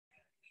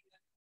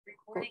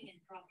Recording in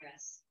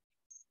progress.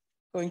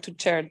 Going to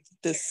chair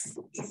this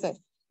session.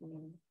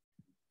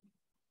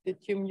 Did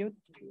you mute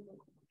your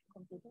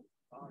computer?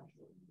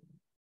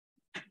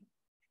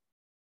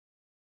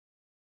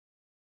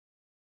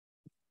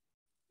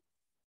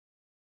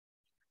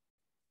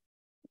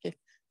 Okay,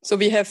 so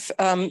we have,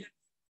 so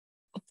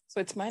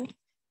it's mine.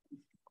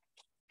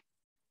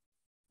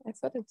 I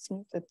thought it's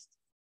muted.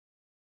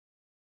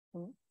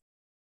 Okay.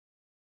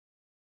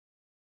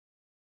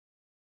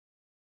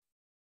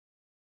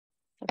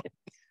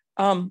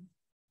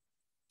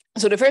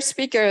 So the first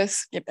speaker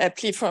is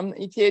AEPPLI from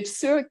ETH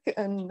Zurich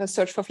and the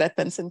search for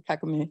flatbands in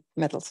Kagomé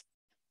metals.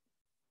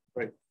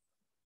 Great.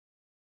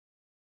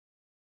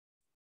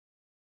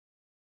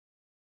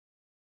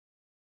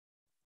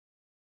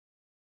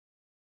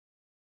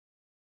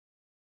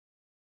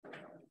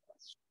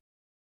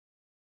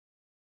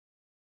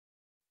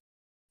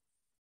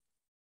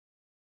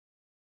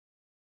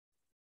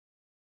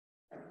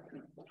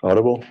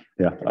 Audible?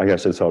 Yeah, I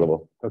guess it's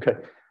audible. Okay.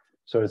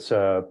 So it's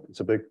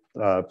a big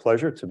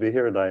pleasure to be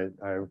here, and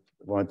I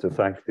want to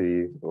thank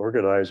the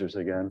organizers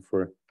again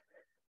for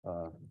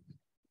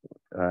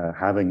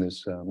having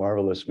this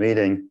marvelous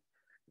meeting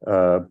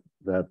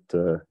that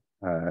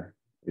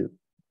it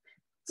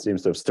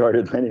seems to have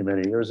started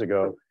many years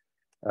ago,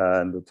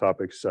 and the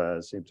topics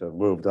seem to have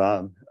moved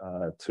on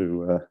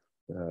to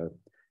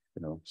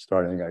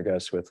starting, I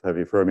guess, with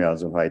heavy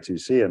fermions and high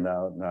TC, and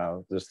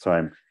now this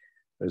time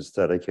is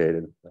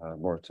dedicated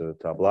more to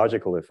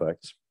topological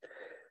effects.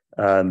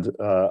 And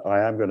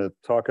I am going to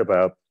talk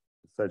about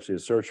essentially a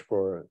search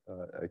for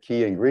a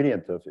key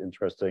ingredient of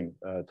interesting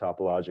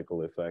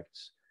topological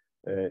effects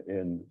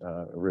in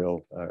a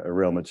real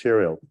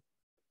material.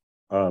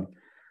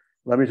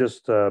 Let me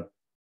just let's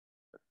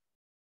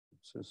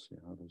see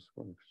how this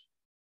works.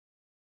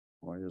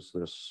 Why is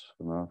this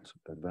not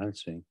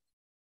advancing?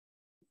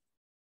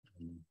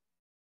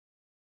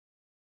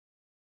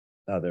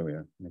 Oh, there we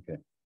are.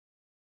 Okay.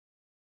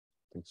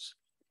 It's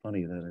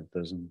funny that it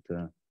doesn't.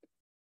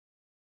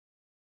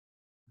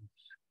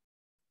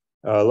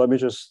 Let me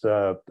just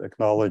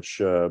acknowledge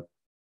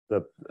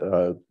that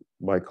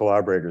my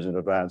collaborators in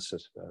advance.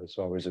 It's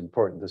always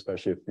important,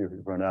 especially if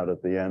you run out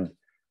at the end.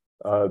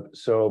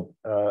 So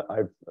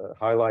I've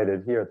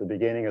highlighted here at the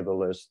beginning of the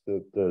list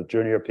the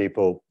junior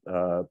people,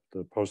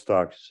 the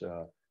postdocs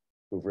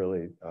who've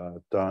really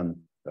done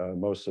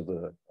most of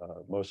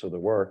the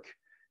work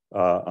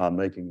on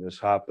making this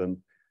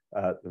happen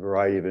at a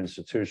variety of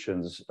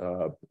institutions,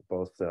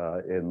 both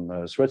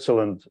in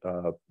Switzerland,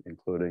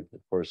 including, of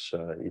course,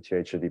 ETH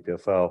and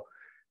EPFL,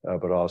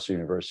 but also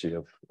University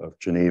of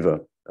Geneva.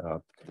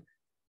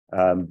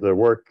 And the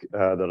work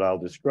that I'll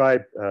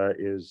describe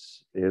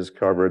is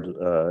covered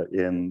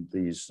in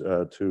these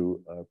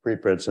two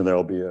preprints, and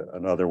there'll be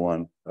another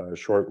one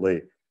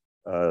shortly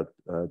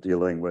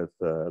dealing with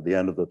the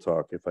end of the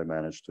talk if I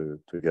manage to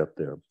get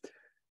there.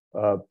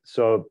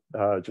 So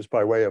just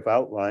by way of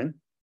outline,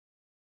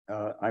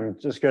 I'm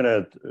just going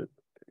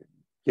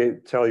to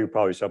tell you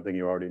probably something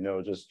you already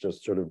know, just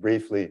sort of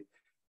briefly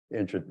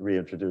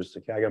reintroduce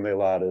the Kagomé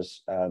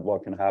lattice and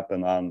what can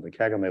happen on the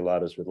Kagomé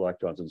lattice with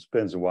electrons and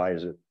spins, and why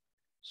is it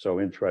so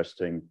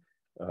interesting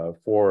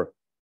for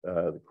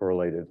the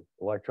correlated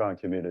electron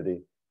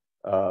community.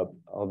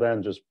 I'll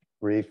then just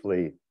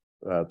briefly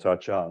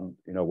touch on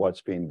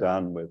what's being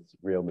done with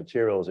real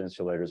materials,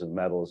 insulators, and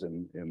metals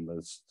in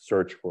the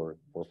search for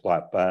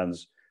flat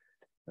bands.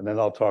 And then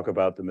I'll talk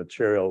about the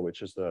material,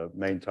 which is the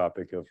main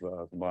topic of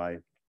my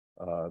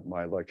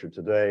lecture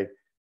today,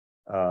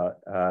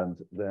 and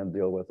then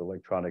deal with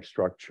electronic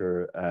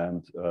structure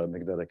and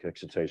magnetic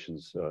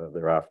excitations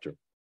thereafter.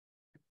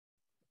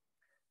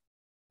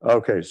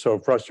 Okay, so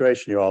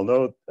frustration, you all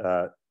know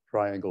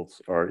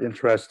triangles are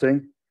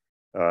interesting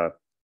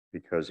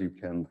because you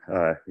can,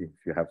 if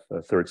you have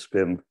a third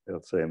spin,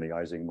 let's say in the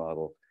Ising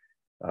model,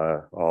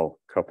 all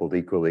coupled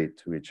equally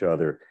to each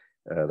other,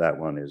 that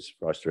one is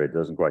frustrated,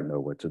 doesn't quite know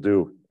what to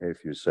do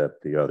if you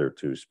set the other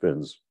two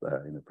spins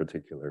in a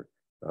particular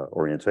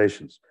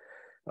orientations.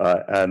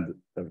 And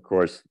of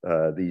course,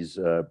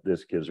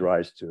 this gives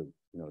rise to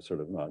sort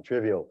of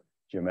non-trivial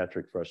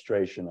geometric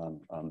frustration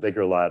on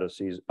bigger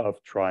lattices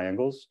of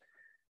triangles.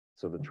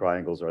 So the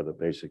triangles are the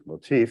basic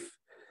motif.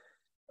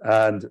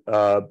 And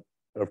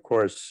of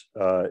course,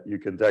 you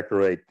can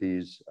decorate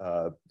these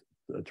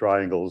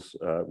triangles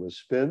with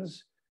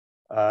spins.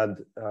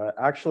 And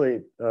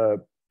actually,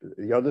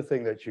 the other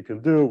thing that you can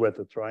do with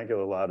the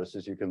triangular lattice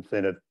is you can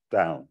thin it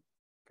down.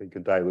 You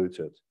can dilute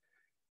it.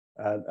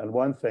 And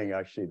one thing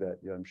actually that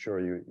I'm sure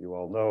you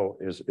all know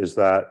is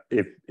that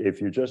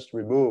if you just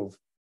remove,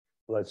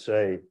 let's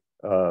say,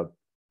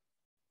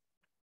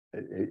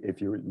 if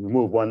you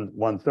remove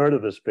one third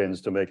of the spins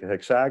to make a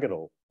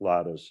hexagonal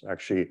lattice,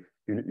 actually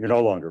you're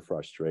no longer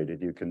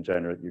frustrated. You can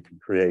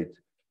create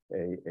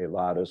a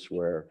lattice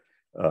where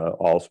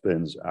all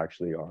spins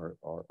actually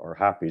are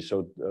happy.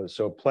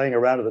 So playing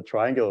around with the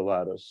triangular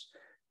lattice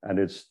and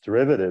its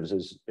derivatives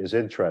is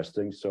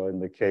interesting. So in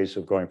the case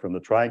of going from the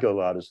triangular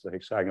lattice to the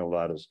hexagonal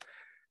lattice,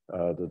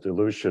 the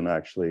dilution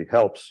actually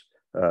helps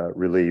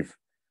relieve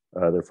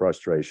the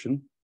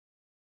frustration.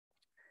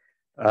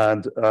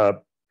 And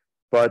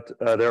but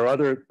there are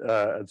other,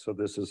 and so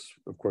this is,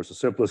 of course, the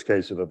simplest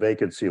case of a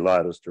vacancy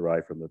lattice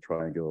derived from the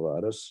triangular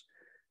lattice.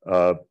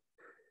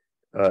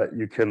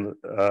 You can,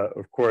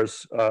 of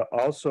course,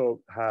 also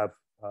have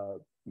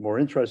more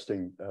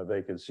interesting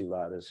vacancy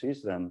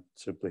lattices than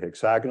simply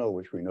hexagonal,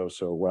 which we know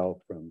so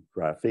well from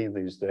graphene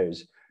these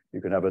days. You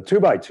can have a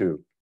 2x2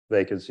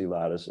 vacancy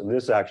lattice, and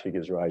this actually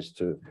gives rise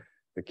to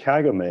the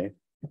Kagomé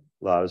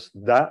lattice.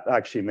 That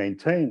actually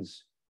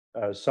maintains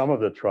some of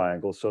the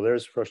triangle, so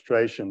there's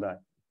frustration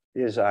that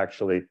is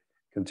actually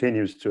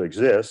continues to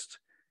exist.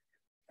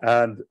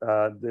 And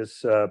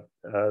this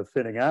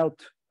thinning out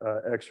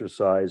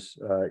exercise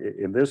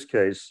in this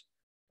case,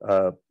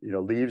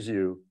 leaves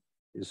you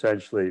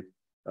essentially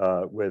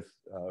with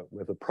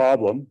a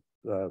problem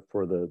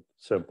for the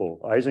simple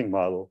Ising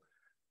model,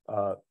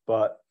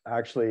 but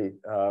actually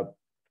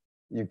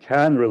you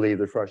can relieve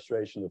the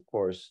frustration, of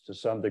course, to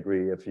some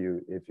degree if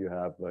you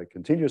have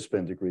continuous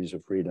spin degrees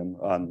of freedom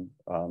on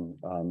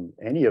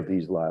any of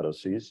these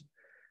lattices.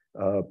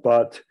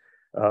 But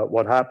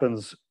what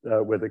happens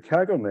with the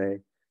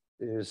Kagomé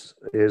is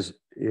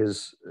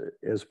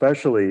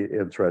especially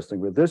interesting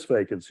with this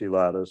vacancy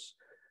lattice.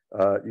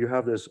 You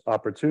have this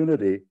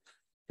opportunity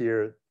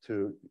here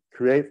to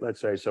create, let's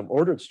say, some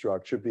ordered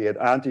structure, be it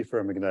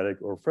antiferromagnetic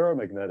or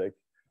ferromagnetic,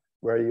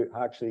 where you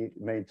actually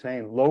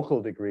maintain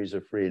local degrees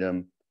of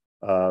freedom,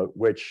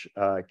 which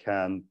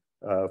can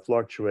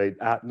fluctuate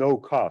at no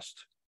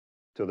cost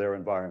to their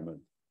environment.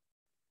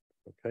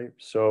 Okay,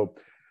 so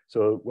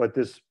what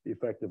this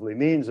effectively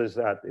means is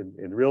that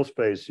in real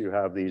space, you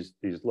have these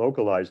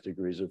localized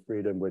degrees of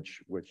freedom,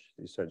 which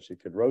essentially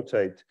can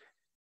rotate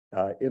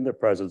in the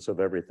presence of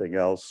everything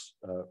else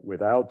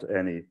without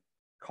any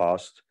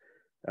cost.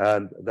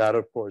 And that,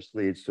 of course,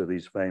 leads to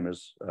these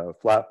famous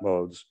flat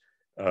modes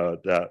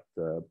that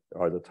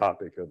are the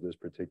topic of this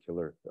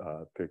particular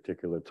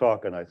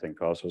talk, and I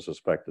think also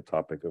suspect the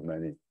topic of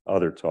many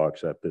other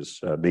talks at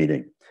this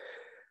meeting.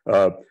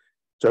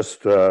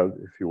 Just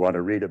if you want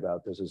to read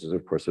about this, this is,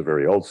 of course, a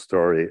very old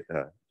story,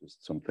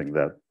 just something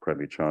that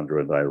Premi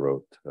Chandra and I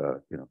wrote,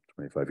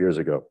 25 years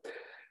ago.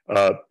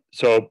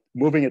 So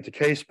moving into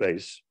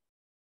K-space,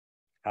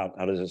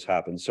 how does this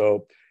happen?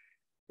 So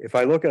if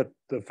I look at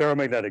the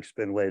ferromagnetic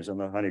spin waves in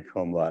the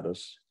honeycomb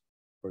lattice,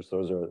 of course,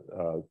 those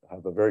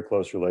have a very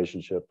close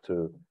relationship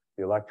to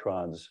the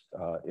electrons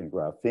in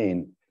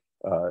graphene.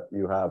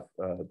 You have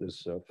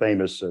this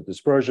famous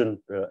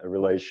dispersion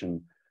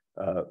relation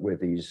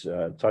with these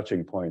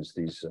touching points,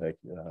 these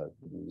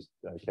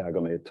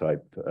Kagomé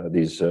type,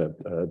 these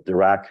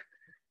Dirac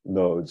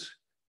nodes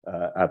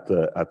at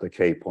the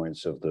K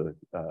points of the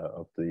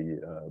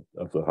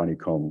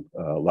honeycomb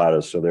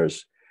lattice. So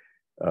there's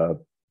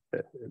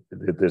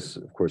this,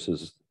 of course,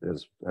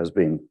 has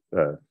been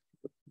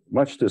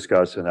much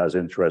discussed and has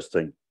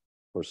interesting,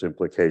 of course,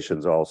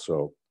 implications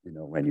also,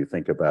 when you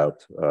think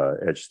about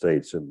edge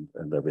states and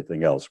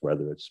everything else,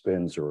 whether it's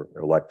spins or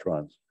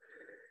electrons.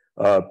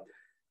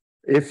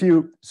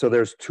 So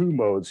there's two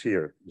modes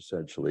here,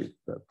 essentially,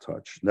 that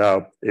touch.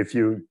 Now, if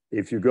you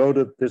go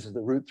to, this is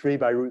the root 3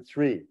 by root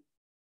 3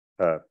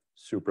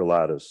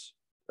 superlattice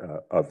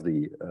of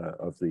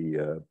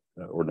the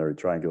ordinary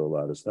triangular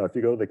lattice. Now, if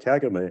you go to the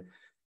Kagomé,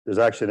 there's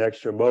actually an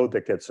extra mode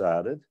that gets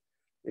added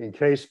in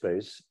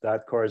K-space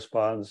that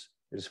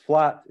is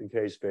flat in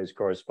K-space,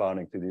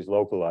 corresponding to these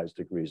localized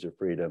degrees of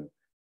freedom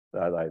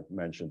that I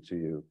mentioned to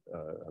you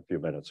a few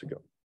minutes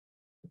ago.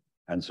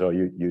 And so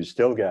you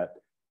still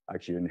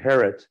actually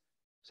inherit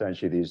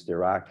essentially these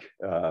Dirac,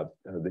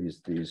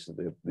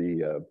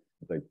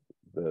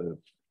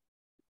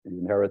 you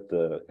inherit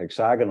the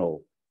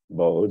hexagonal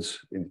modes,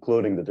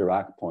 including the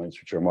Dirac points,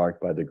 which are marked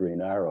by the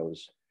green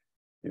arrows.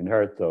 You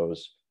inherit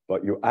those,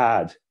 but you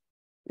add,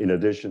 in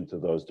addition to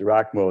those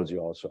Dirac modes, you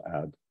also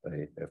add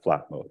a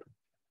flat mode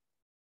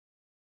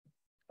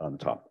on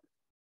top.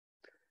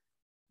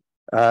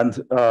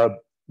 And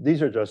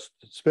these are just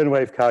spin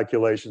wave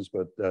calculations,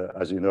 but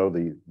as you know,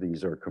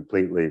 these are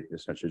completely,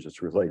 essentially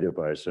just related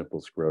by a simple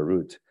square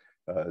root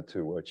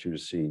to what you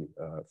see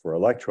for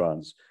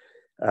electrons.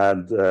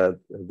 And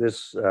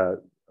this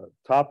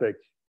topic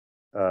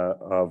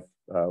of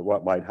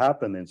what might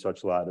happen in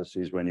such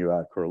lattices when you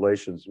add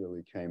correlations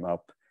really came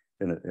up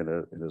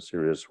in a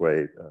serious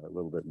way a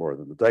little bit more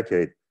than a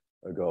decade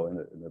ago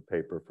in a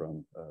paper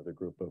from the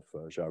group of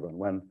Xiaoran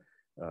Wen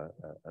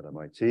at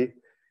MIT.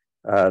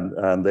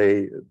 And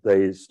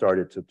they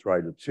started to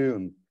try to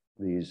tune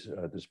these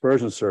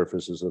dispersion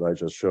surfaces that I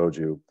just showed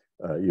you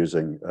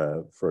using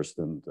first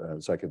and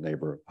second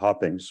neighbor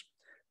hoppings.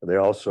 They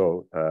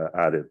also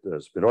added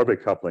spin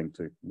orbit coupling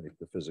to make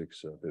the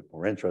physics a bit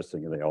more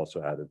interesting, and they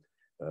also added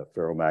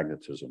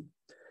ferromagnetism.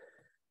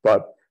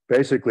 But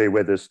basically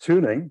with this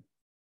tuning,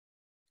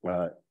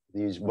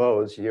 these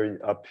modes here,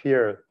 up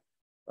here,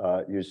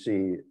 you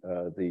see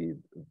the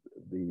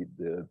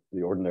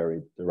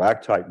ordinary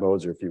Dirac type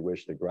modes, or if you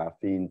wish, the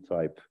graphene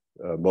type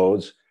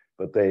modes,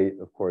 but they,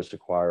 of course,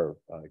 acquire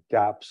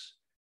gaps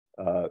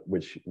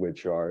which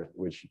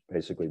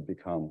basically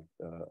become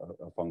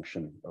a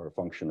function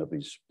of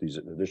these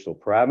additional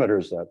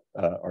parameters that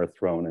are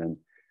thrown in.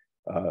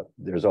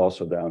 There's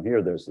also down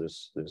here, there's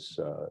this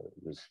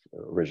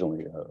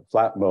originally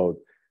flat mode,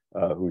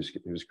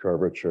 whose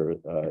curvature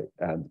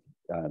and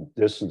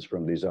distance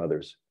from these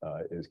others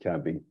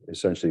can be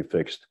essentially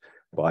fixed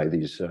by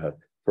these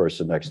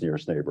first and next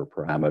nearest neighbor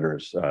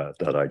parameters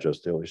that I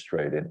just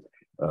illustrated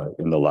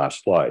in the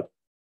last slide.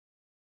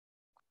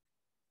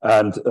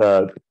 And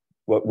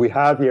what we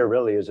have here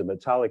really is a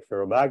metallic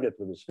ferromagnet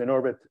with a spin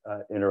orbit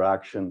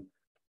interaction.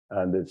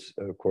 And it's,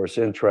 of course,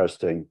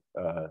 interesting.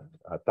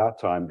 At that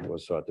time, it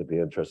was thought to be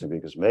interesting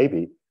because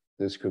maybe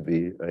this could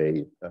be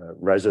a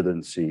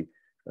residency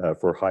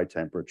for high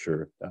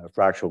temperature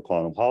fractional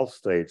quantum Hall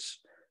states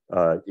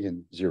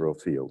in zero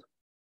field.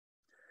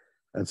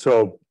 And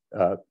so,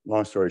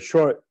 long story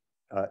short,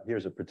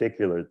 here's a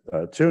particular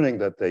tuning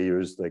that they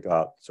used. They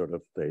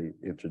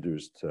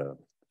introduced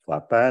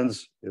flat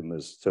bands in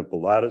this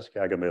simple lattice,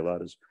 Kagomé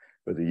lattice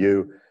with a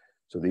U.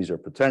 So these are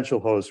potential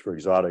hosts for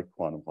exotic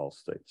quantum Hall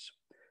states.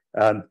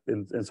 And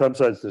in some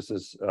sense, this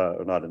is,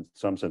 not in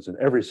some sense, in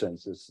every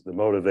sense, the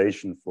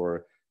motivation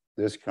for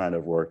this kind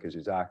of work is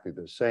exactly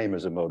the same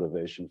as a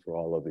motivation for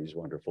all of these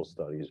wonderful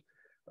studies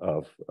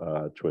of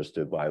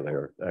twisted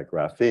bilayer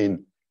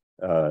graphene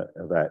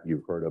that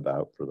you've heard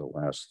about for the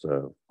last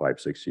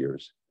 5-6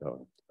 years,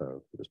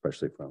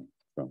 especially from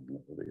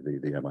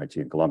the MIT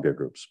and Columbia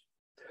groups.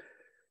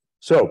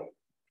 So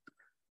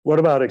what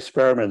about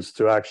experiments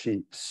to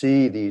actually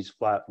see these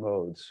flat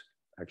modes,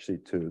 actually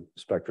to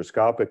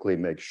spectroscopically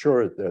make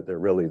sure that they're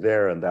really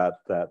there and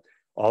that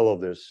all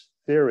of this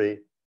theory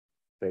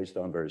based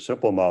on very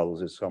simple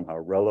models is somehow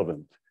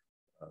relevant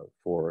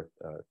for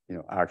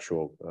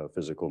actual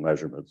physical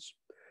measurements.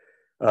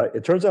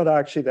 It turns out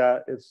actually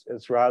that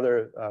it's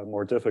rather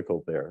more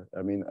difficult there.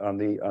 I mean, on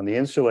the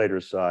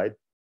insulator side,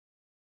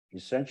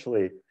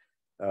 essentially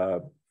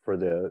for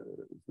the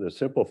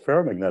simple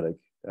ferromagnetic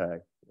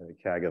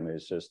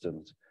Kagomé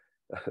systems,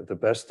 the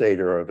best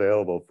data are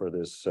available for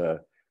this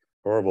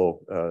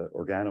horrible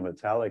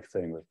organometallic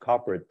thing with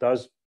copper. It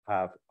does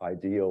have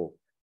ideal,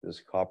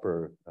 this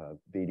copper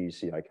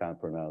BDC, I can't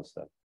pronounce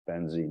that,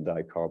 benzene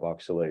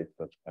dicarboxylate,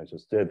 but I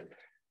just did.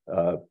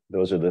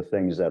 Those are the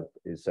things that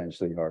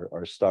essentially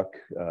are stuck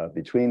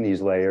between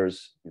these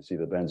layers. You see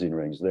the benzene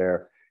rings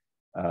there.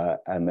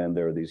 And then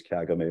there are these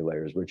Kagomé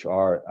layers, which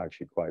are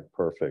actually quite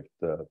perfect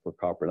for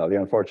copper. Now, the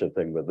unfortunate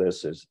thing with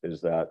this is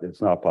that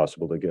it's not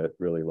possible to get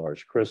really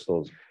large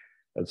crystals.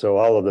 And so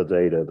all of the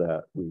data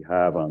that we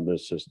have on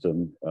this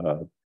system,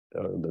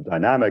 the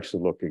dynamics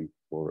of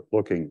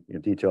looking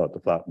in detail at the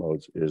flat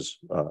modes is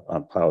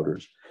on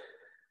powders.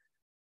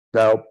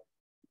 Now,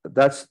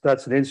 that's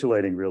an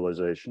insulating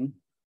realization.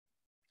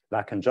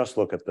 That can just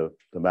look at the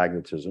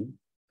magnetism.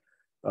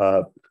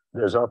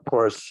 There's, of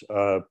course,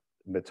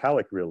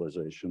 metallic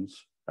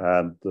realizations,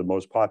 and the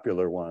most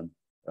popular one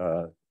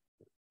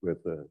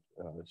with the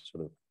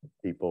sort of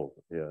people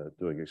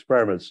doing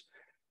experiments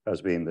has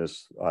been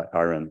this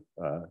iron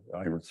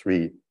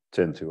 3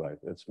 tin 2.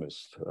 It's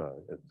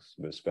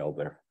misspelled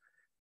there.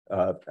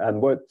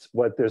 And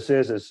what this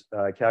is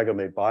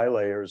Kagomé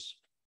bilayers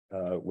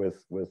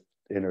with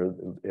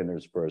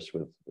interspersed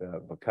with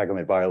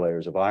Kagomé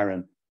bilayers of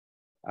iron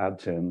and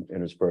tin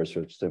interspersed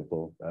with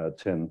simple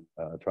tin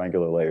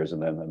triangular layers,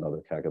 and then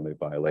another Kagomé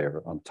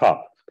bilayer on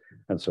top,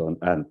 and so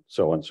on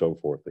and so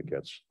forth. It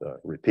gets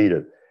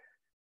repeated.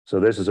 So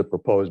this is a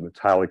proposed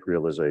metallic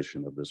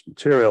realization of this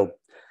material.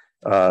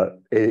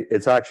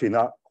 It's actually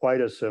not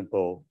quite as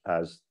simple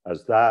as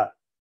that,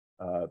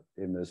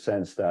 in the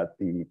sense that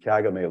the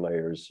Kagomé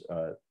layers,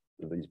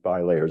 these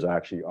bilayers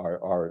actually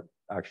are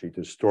actually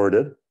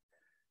distorted,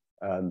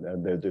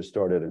 and they're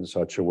distorted in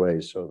such a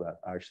way so that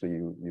actually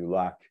you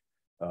lack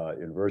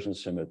inversion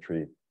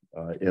symmetry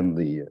in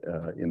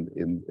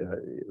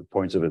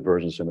points of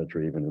inversion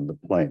symmetry even in the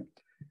plane.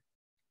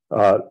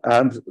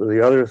 And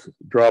the other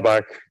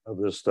drawback of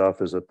this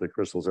stuff is that the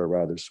crystals are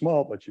rather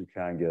small, but you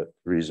can get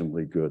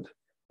reasonably good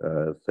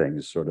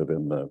things sort of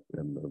in the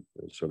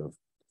sort of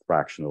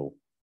fraction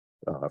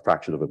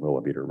of a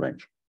millimeter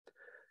range.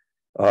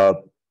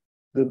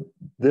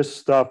 This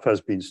stuff has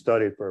been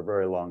studied for a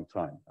very long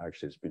time.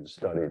 Actually, it's been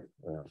studied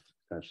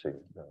essentially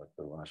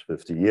for the last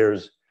 50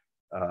 years.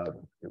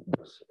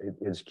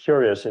 It's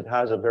curious. It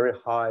has a very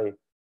high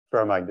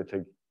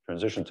ferromagnetic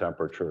transition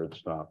temperature.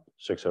 It's not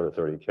 6 out of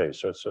 30 K,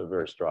 so it's a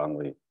very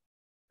strongly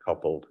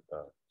coupled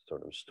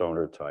sort of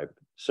stoner type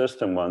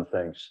system, one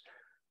thinks.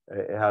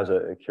 It has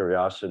a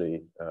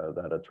curiosity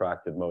that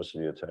attracted most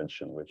of the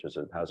attention, which is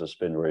it has a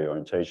spin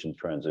reorientation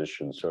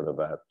transition sort of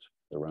at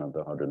around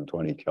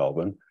 120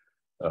 Kelvin,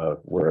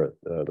 where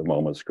the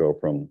moments go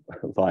from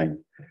lying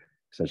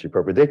essentially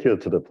perpendicular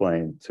to the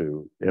plane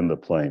to in the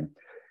plane.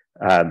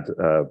 And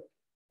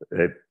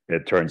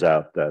it turns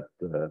out that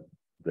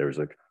there's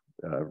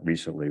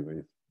recently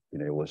we've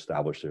been able to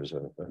establish there's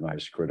a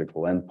nice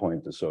critical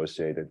endpoint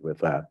associated with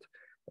that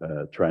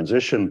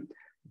transition.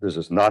 This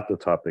is not the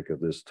topic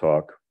of this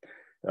talk.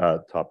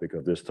 topic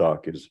of this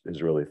talk is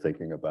really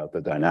thinking about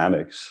the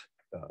dynamics,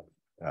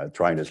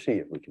 trying to see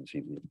if we can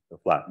see the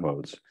flat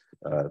modes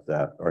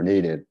that are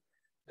needed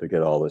to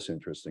get all this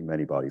interesting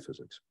many-body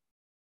physics.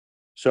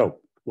 So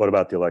what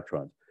about the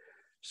electrons?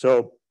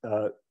 So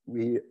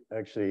we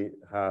actually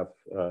have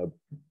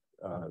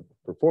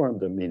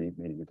performed,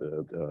 meaning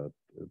the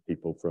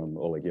people from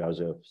Oleg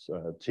Yazev's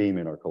team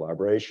in our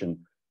collaboration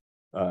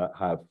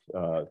have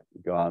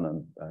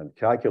gone and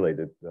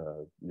calculated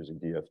using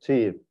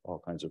DFT all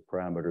kinds of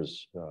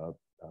parameters.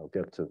 I'll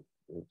get to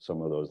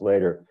some of those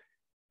later.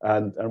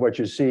 And what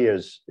you see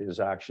is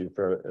actually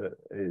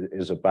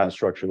is a band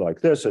structure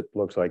like this. It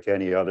looks like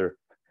any other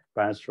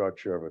band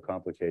structure of a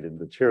complicated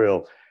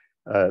material.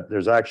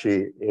 There's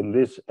actually in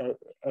this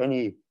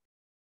any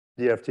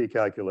DFT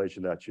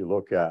calculation that you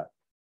look at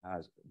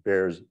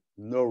bears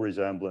no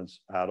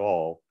resemblance at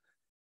all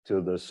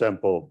to the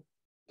simple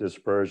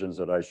dispersions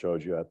that I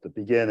showed you at the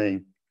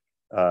beginning,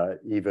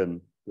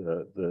 even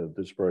the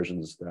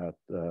dispersions that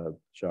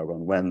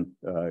Xiaoguang Wen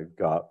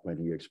got when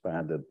he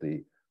expanded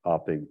the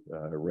hopping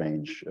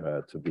range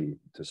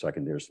to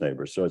second nearest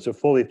neighbors. So it's a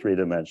fully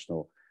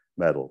three-dimensional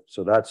metal.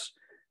 So that's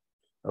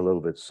a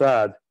little bit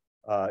sad.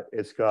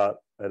 It's got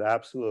an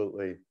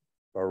absolutely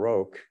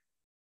baroque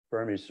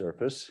Fermi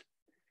surface.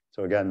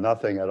 So again,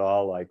 nothing at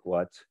all like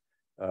what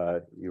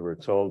you were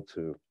told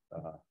to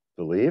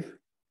believe.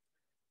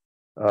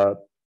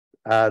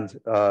 And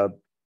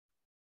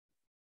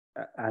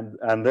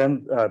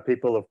then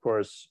people, of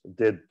course,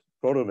 did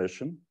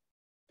photoemission.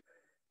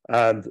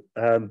 And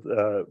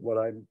what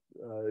I'm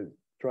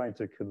trying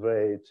to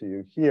convey to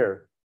you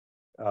here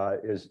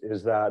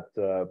is that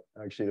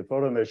actually the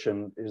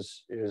photoemission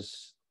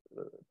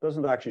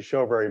doesn't actually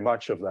show very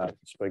much of that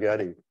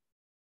spaghetti.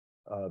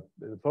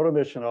 The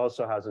photoemission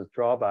also has a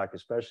drawback,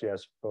 especially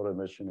as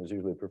photoemission is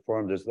usually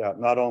performed, is that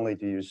not only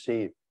do you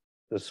see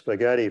the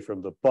spaghetti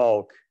from the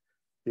bulk,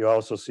 you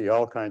also see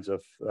all kinds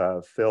of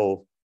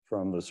fill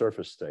from the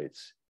surface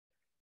states,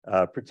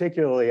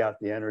 particularly at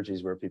the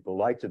energies where people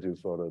like to do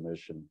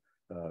photoemission,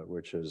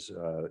 which is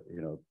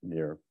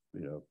near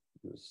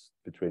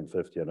between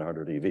 50 and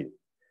 100 eV.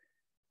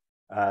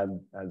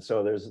 And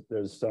so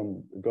there's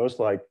some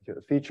ghost-like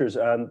features,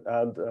 and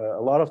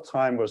a lot of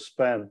time was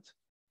spent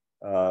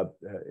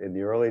in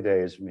the early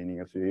days,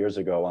 meaning a few years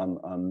ago,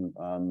 on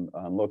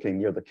looking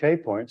near the K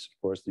points.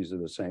 Of course, these are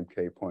the same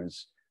K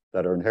points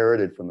that are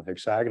inherited from the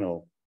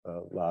hexagonal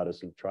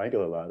lattice and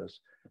triangular lattice.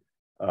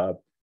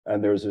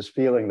 And there's this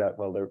feeling that,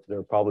 well, there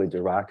are probably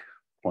Dirac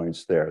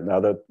points there.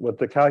 Now, what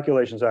the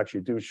calculations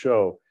actually do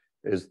show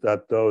is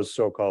that those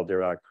so-called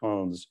Dirac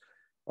cones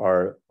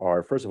are,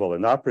 first of all, they're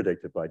not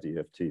predicted by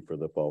DFT for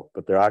the bulk,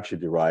 but they're actually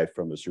derived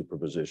from a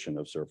superposition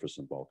of surface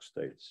and bulk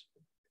states.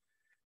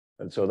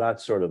 And so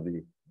that's sort of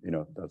the,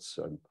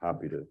 I'm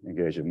happy to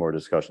engage in more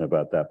discussion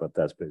about that, but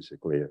that's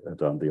basically a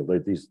done deal.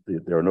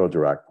 There are no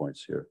Dirac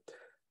points here.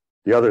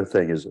 The other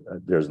thing is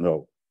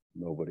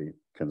nobody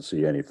can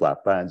see any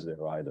flat bands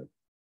there either.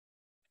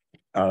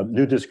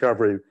 New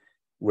discovery,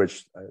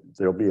 which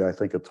there'll be, I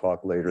think, a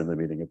talk later in the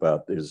meeting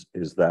about, is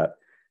that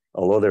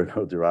although there are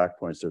no Dirac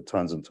points, there are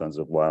tons and tons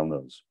of wild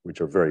nodes,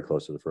 which are very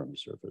close to the Fermi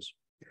surface.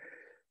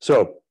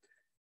 So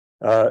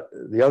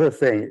the other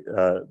thing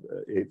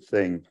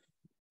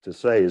to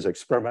say is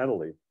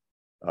experimentally,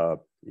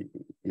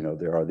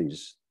 there are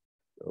these,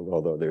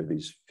 although there are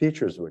these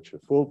features which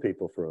have fooled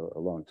people for a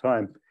long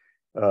time,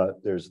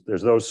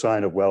 there's no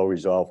sign of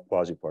well-resolved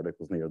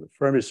quasi-particles near the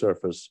Fermi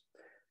surface,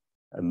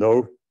 and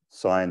no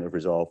sign of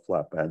resolved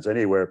flat bands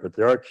anywhere, but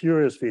there are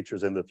curious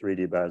features in the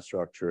 3D band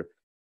structure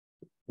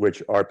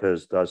which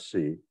ARPES does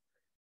see.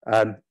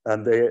 And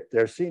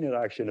they're seen in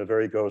actually in a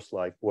very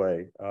ghost-like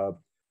way.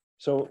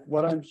 So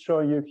what I'm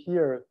showing you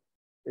here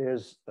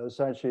is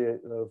essentially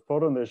a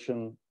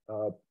photoemission.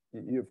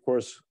 You of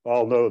course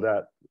all know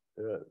that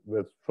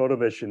with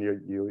photoemission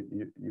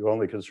you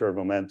only conserve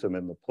momentum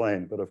in the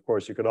plane, but of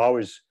course you could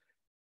always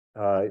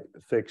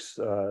fix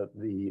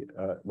the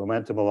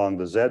momentum along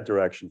the Z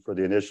direction for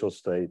the initial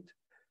state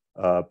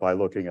by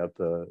looking at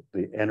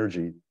the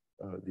energy,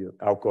 the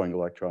outgoing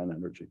electron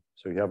energy.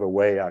 So you have a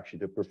way actually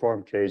to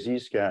perform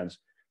KZ scans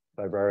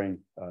by varying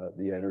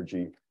the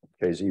energy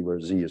KZ, where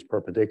Z is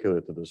perpendicular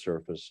to the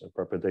surface,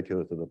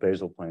 perpendicular to the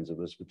basal planes of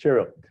this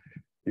material.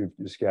 You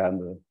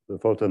scan the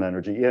photon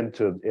energy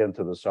into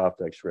the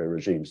soft X-ray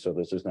regime. So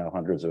this is now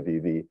hundreds of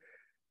eV.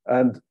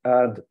 And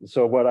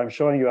so what I'm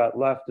showing you at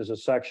left is a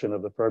section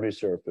of the Fermi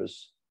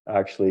surface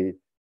actually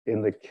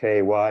in the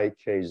KY,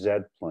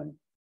 KZ plane.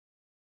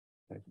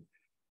 Okay.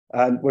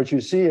 And what you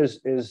see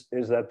is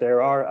that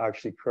there are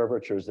actually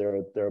curvatures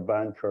there. There are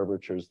band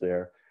curvatures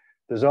there.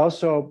 There's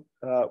also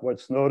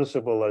what's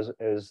noticeable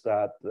is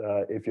that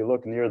if you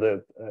look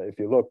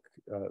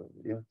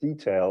in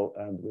detail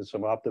and with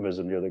some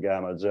optimism near the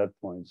gamma Z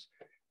points,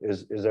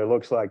 is there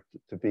looks like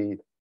to be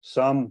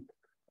some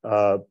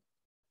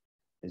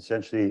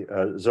essentially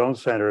zone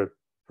center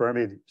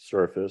Fermi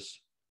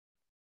surface,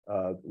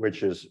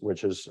 which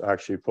is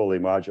actually fully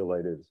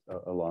modulated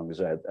along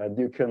Z. And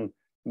you can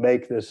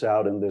make this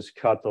out in this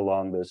cut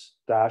along this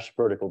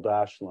vertical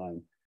dash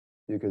line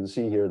you can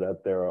see here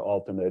that there are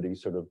alternating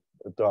sort of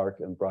dark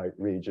and bright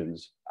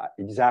regions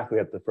exactly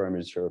at the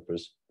Fermi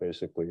surface,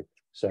 basically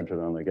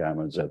centered on the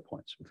gamma and Z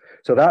points.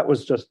 So that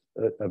was just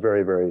a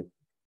very, very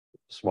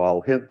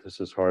small hint. This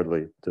is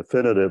hardly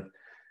definitive,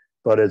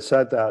 but it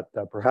said that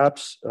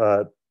perhaps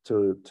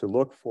to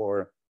look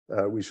for,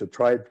 we should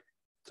try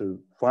to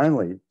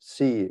finally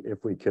see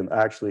if we can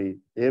actually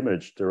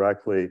image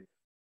directly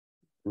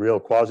real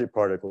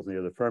quasi-particles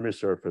near the Fermi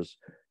surface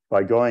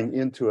by going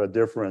into a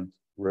different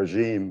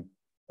regime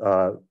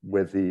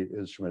with the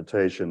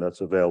instrumentation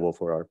that's available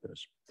for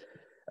ARPAS.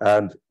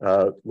 And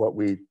what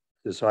we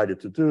decided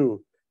to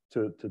do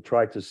to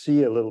try to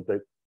see a little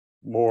bit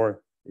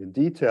more in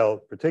detail,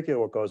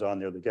 particularly what goes on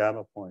near the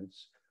gamma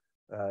points,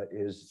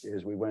 is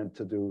we went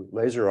to do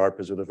laser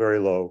ARPAS with a very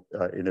low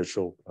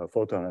initial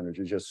photon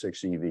energy, just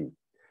 6 eV.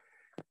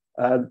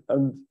 And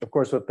of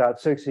course, what that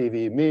 6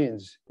 eV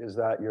means is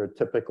that your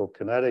typical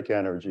kinetic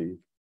energy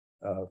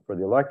for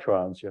the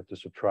electrons, you have to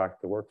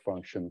subtract the work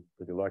function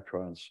for the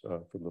electrons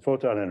from the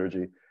photon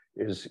energy,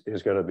 is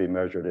going to be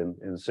measured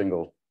in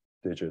single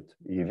digit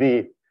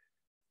eV.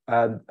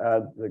 And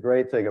the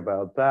great thing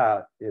about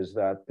that is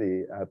that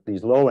at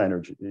these low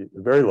energy,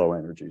 very low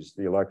energies,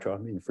 the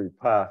electron mean free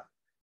path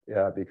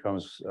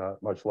becomes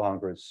much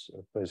longer. It's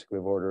basically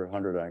of order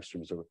 100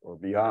 angstroms or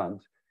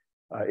beyond.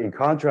 In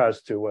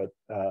contrast to what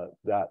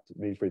that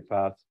mean free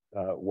path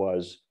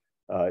was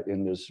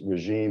in this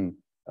regime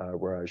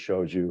where I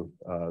showed you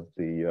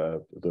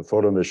the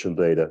photoemission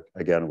data,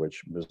 again,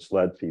 which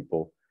misled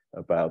people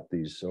about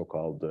these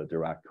so-called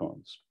Dirac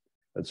cones.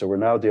 And so we're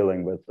now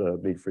dealing with the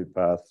mean free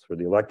path for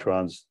the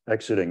electrons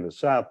exiting the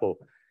sample,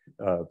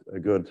 a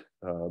good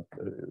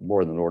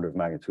more than an order of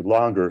magnitude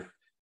longer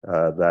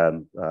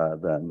than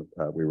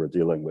we were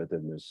dealing with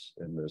in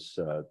this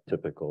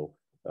typical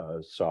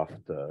soft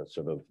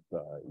sort of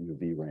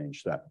UV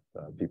range that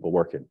people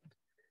work in.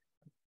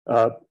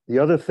 The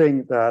other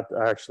thing that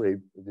actually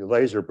the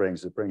laser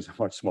brings, it brings a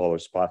much smaller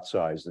spot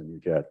size than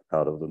you get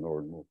out of the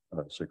normal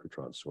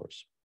synchrotron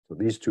source. So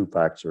these two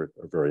facts are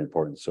very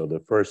important. So the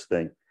first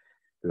thing,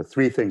 there are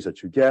three things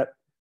that you get.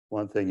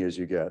 One thing is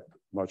you get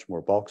much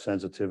more bulk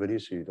sensitivity,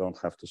 so you don't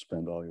have to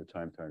spend all your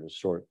time trying to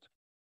sort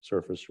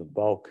surface from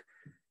bulk.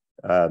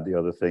 The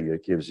other thing,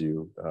 it gives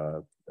you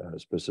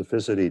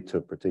specificity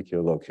to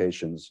particular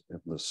locations in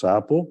the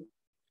sample.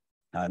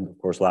 And of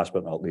course, last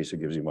but not least, it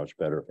gives you much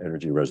better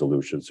energy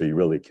resolution. So you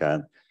really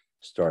can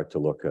start to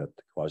look at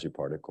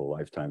quasi-particle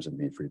lifetimes and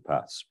mean free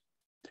paths.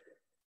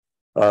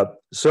 At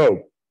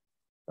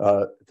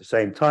the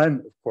same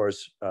time, of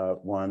course,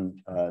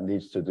 one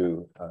needs to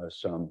do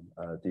some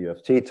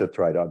DFT to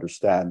try to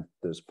understand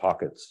these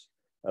pockets.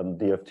 And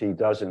DFT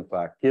does, in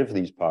fact, give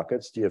these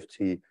pockets.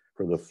 DFT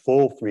for the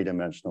full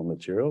three-dimensional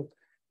material.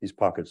 These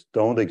pockets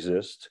don't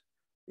exist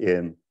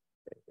in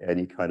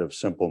any kind of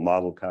simple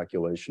model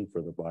calculation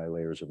for the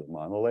bilayers or the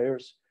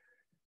monolayers.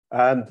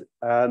 And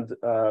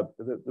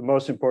the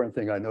most important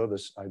thing, I know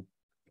this,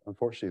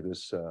 unfortunately,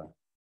 this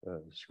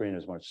screen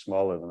is much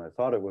smaller than I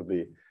thought it would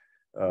be.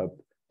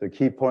 The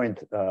key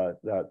point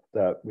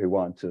that we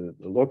want to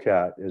look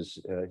at is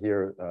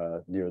here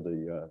near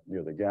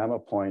the gamma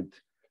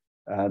point.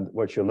 And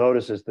what you'll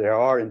notice is there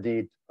are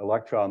indeed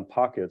electron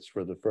pockets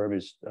for the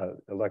Fermi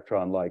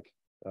electron-like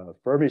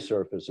Fermi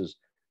surfaces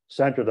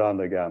centered on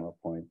the gamma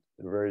point,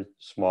 a very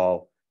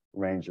small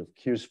range of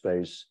Q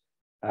space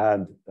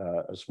and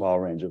a small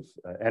range of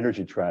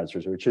energy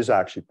transfers, which is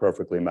actually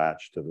perfectly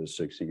matched to the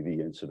 6 eV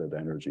incident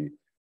energy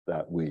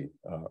that we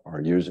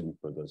are using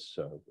for this,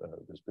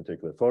 this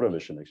particular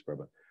photoemission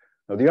experiment.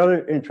 Now, the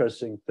other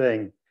interesting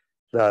thing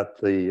that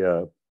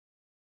the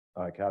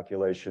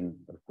calculation,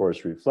 of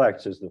course,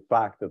 reflects is the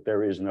fact that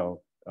there is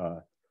no,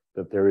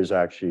 that there is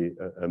actually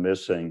a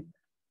missing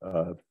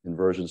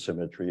inversion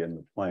symmetry in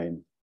the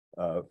plane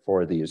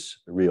for these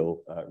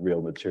real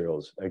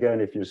materials.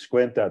 Again, if you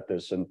squint at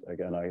this, and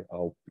again,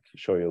 I'll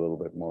show you a little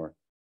bit more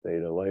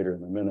data later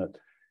in a minute,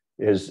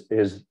 is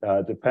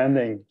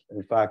depending,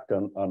 in fact,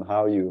 on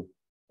how you,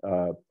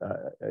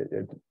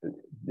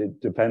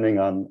 depending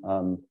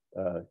on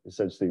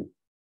essentially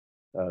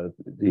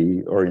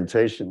the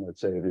orientation,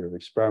 let's say, of your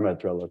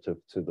experiment relative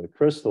to the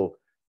crystal,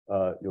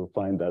 you'll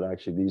find that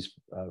actually these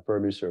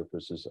Fermi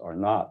surfaces are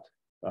not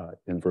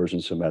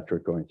inversion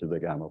symmetric going to the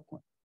gamma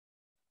point.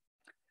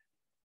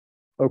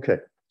 Okay,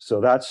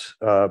 so that's,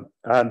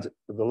 and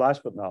the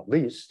last but not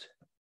least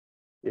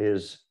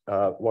is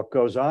what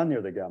goes on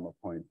near the gamma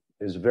point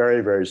is very,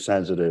 very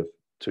sensitive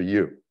to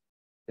U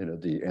in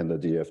the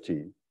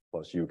DFT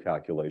plus U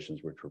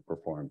calculations, which were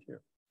performed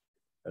here.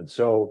 And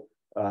so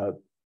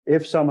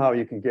if somehow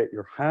you can get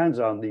your hands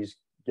on these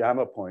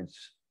gamma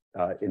points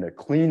in a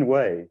clean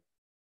way,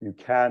 you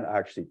can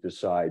actually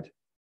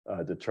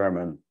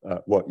determine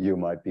what U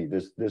might be.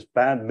 This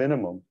band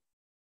minimum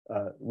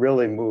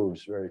really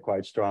moves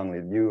quite strongly.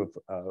 U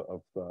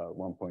of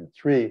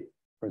 1.3,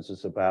 for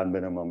instance, the band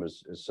minimum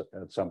is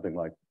at something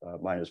like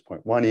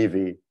 -0.1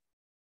 eV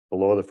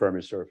below the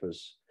Fermi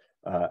surface.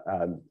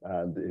 And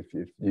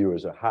if U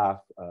is a half,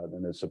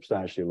 then it's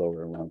substantially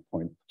lower, around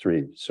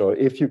 0.3. So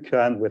if you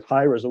can, with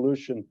high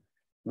resolution,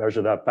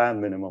 measure that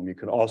band minimum, you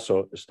can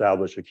also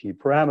establish a key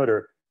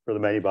parameter for the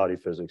many-body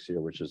physics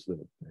here, which is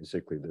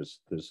basically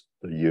the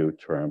U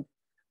term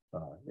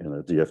in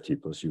a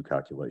DFT plus U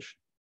calculation.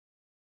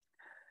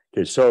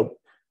 Okay, so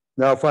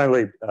now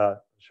finally,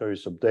 show you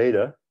some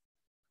data.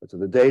 So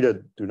the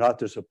data do not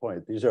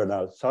disappoint. These are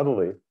now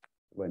subtly,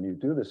 when you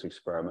do this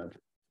experiment,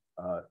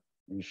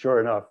 sure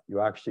enough,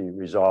 you actually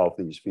resolve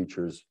these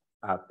features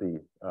at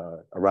the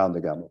around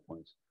the gamma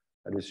points.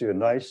 And you see a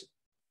nice,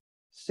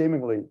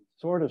 seemingly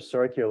sort of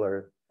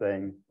circular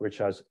thing, which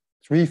has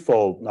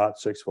threefold, not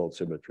sixfold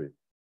symmetry.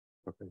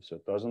 Okay, so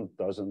it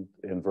doesn't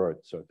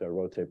invert. So if they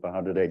rotate by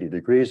 180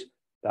 degrees,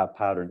 that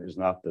pattern is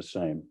not the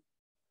same.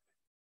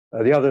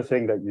 The other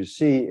thing that you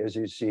see is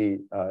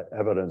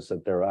evidence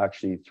that there are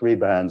actually three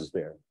bands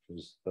there,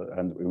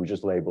 and we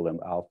just label them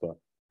alpha,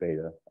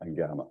 beta, and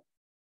gamma.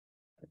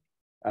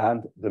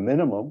 And the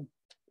minimum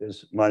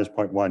is minus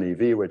 0.1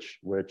 EV,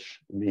 which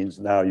means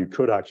now you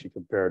could actually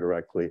compare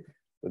directly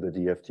with the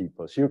DFT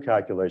plus U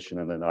calculation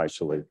and then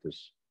isolate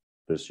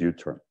this U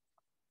term.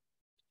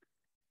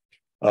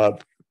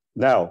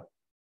 Now,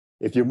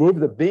 if you move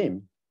the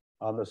beam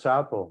on the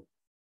sample,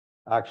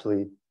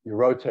 actually you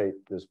rotate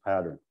this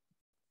pattern.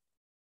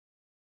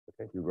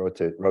 Okay, you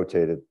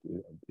rotate it,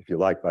 if you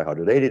like, by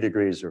 180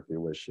 degrees, or if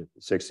you wish,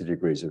 60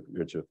 degrees,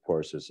 which of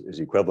course is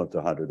equivalent to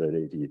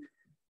 180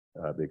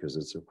 because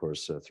it's of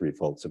course a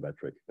threefold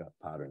symmetric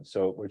pattern.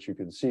 So what you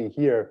can see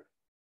here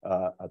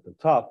at the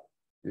top,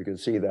 you can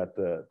see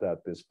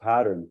that this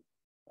pattern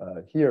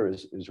here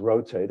is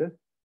rotated,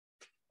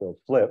 so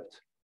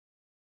flipped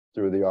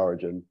through the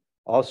origin.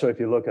 Also, if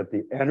you look at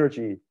the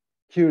energy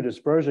Q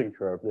dispersion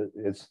curve,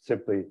 it's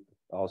simply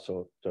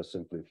also just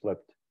simply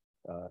flipped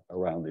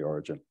around the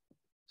origin.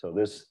 So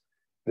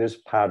this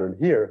pattern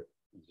here,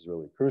 which is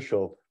really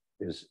crucial,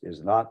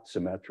 is not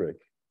symmetric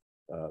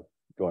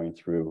going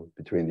through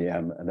between the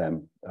M and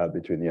M,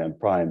 between the M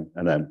prime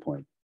and N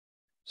point.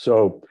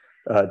 So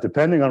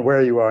depending on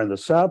where you are in the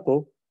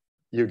sample,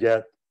 you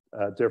get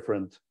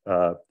different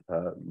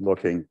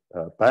looking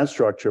band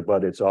structure,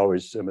 but it's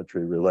always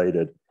symmetry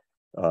related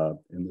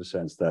in the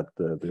sense that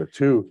there are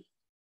two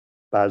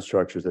band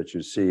structures that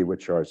you see,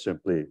 which are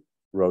simply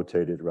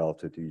rotated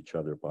relative to each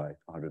other by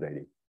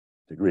 180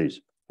 degrees.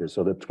 Okay,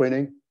 so the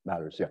twinning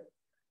matters, yeah.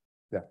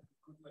 Yeah.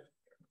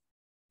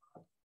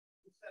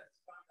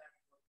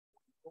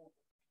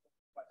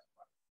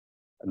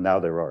 And now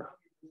there are.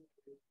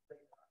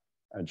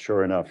 And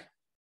sure enough,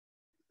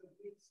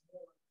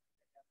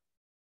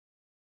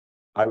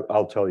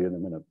 I'll tell you in a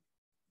minute.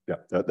 Yeah,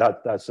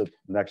 that's the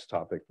next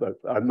topic. But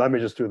let me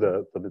just do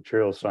the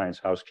material science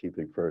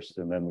housekeeping first,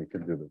 and then we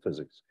can do the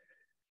physics.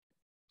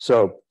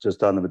 So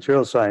just on the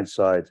material science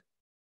side,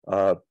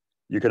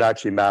 you could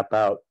actually map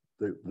out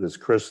this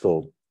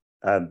crystal,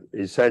 and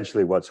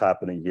essentially what's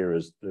happening here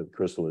is the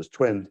crystal is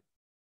twinned,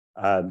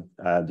 and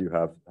you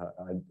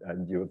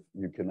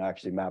can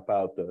actually map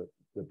out the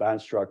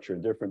band structure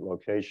in different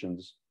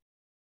locations.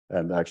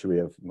 And actually,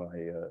 we have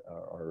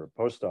our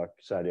postdoc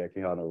Sadia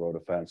Quijano wrote a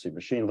fancy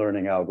machine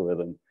learning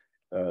algorithm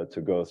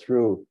to go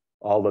through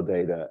all the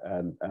data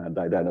and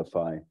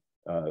identify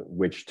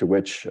which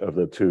of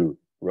the two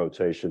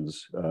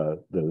rotations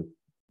the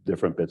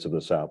different bits of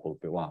the sample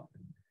belong.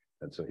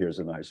 And so here's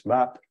a nice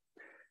map.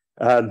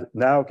 And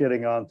now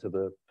getting on to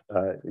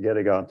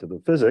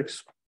the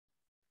physics.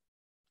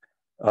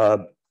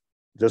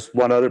 Just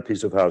one other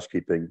piece of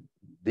housekeeping.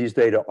 These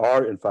data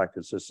are in fact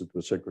consistent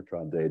with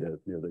synchrotron data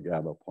near the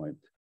gamma point.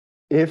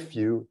 If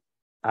you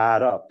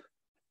add up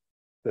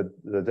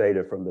the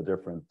data from the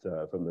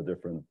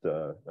different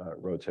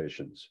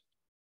rotations.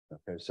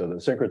 Okay, so the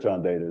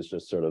synchrotron data is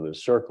just sort of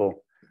this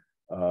circle.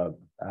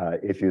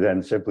 If you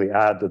then simply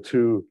add the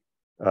two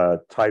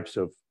types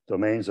of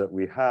domains that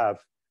we have,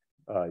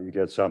 you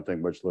get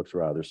something which looks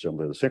rather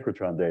similar to the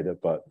synchrotron data,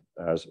 but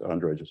as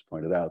Andre just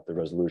pointed out, the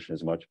resolution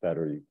is much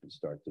better. You can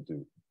start to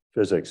do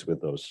physics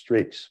with those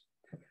streaks.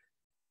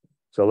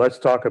 So let's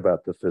talk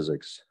about the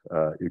physics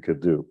you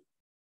could do.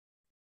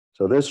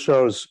 So this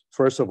shows,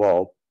 first of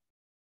all,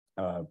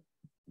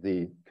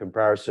 the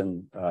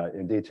comparison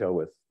in detail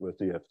with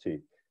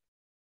DFT.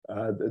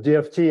 The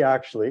DFT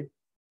actually,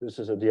 this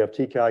is a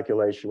DFT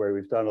calculation where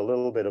we've done a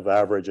little bit of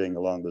averaging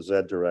along the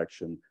Z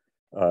direction,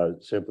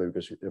 simply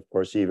because, of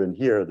course, even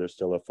here, there's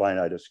still a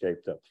finite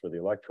escape depth for the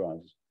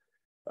electrons.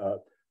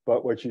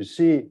 But what you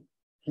see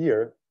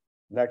here,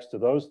 next to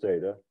those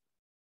data,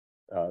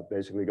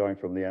 basically going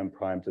from the M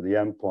prime to the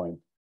M point,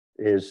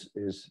 is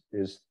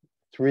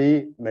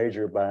three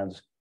major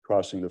bands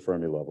crossing the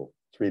Fermi level,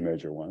 three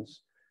major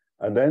ones.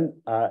 And then,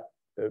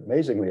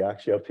 amazingly,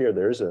 actually up here,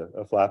 there is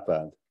a flat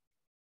band,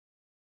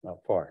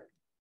 not far,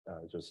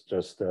 just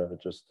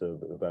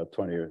about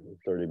 20 or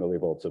 30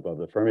 millivolts above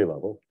the Fermi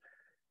level.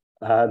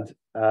 And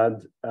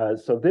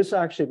so this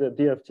actually, the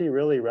DFT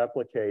really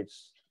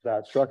replicates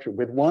that structure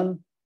with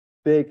one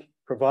big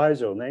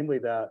proviso, namely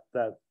that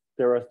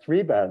there are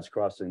three bands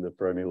crossing the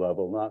Fermi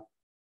level, not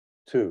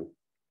two.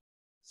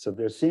 So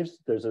there's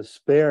a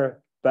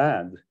spare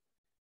band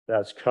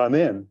that's come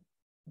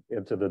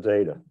into the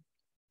data.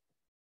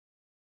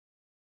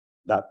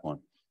 That one,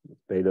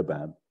 beta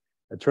band.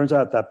 It turns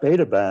out that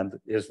beta band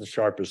is the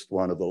sharpest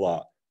one of the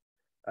lot.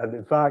 And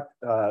in fact,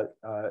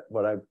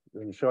 what I've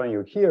been showing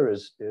you here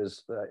is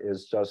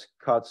just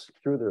cuts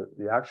through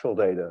the actual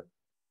data,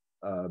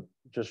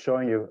 just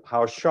showing you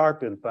how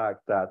sharp, in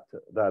fact, that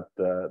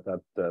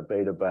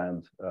beta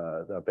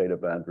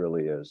band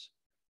really is.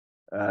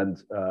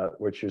 And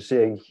what you're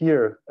seeing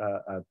here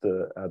at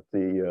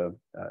the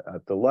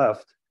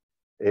left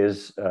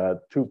is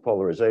two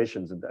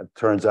polarizations, and it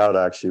turns out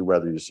actually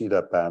whether you see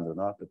that band or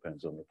not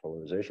depends on the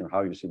polarization,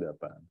 how you see that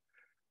band.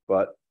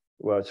 But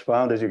what's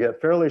found is you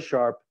get fairly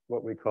sharp,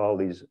 what we call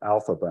these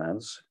alpha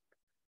bands.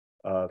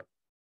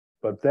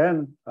 But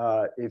then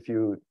if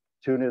you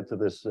tune into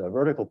this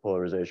vertical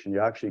polarization, you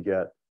actually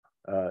get,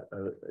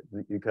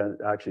 you can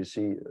actually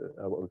see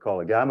what we call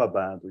a gamma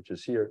band, which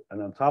is here.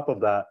 And on top of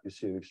that, you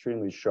see an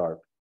extremely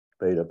sharp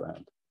beta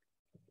band.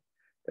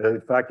 And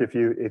in fact, if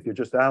you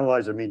just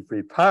analyze the mean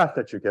free path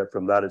that you get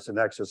from that, it's in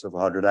excess of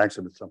 100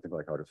 angstroms, something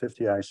like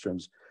 150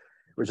 angstroms,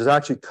 which is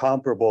actually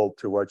comparable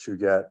to what you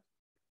get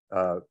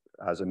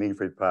as a mean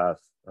free path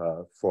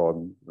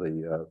from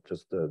the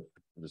just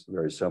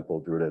very simple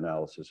Drude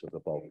analysis of the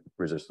bulk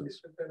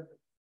resistance.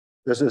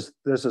 This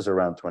is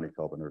around 20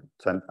 Kelvin or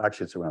 10.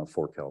 Actually, it's around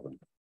 4 Kelvin.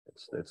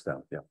 It's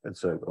down. Yeah,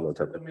 it's a low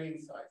temperature.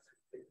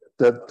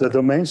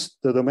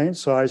 The domain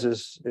size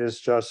is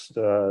just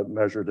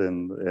measured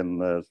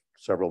in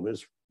several,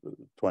 is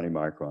 20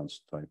 microns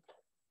type.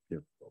 Yeah.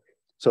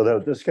 So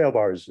the scale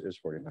bar is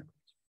 40 microns.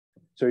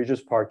 So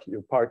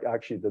you park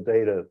actually the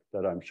data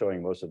that I'm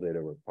showing, most of the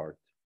data were parked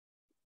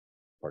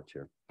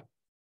here.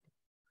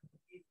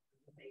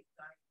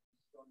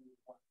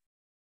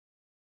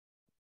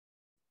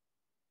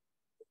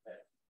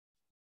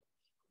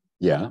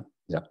 Yeah.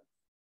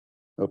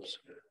 Oops.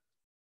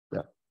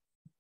 Yeah.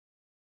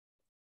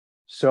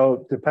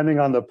 So depending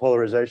on the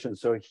polarization,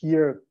 so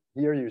here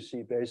you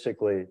see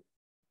basically,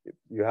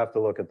 you have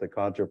to look at the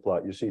contour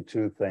plot. You see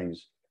two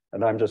things,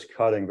 and I'm just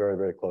cutting very,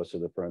 very close to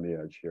the Fermi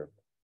edge here.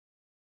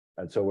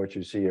 And so what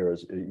you see here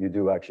is you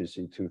do actually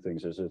see two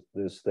things.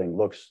 This thing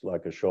looks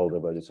like a shoulder,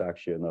 but it's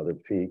actually another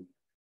peak.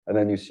 And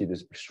then you see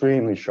this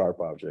extremely sharp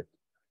object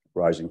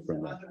rising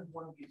from that.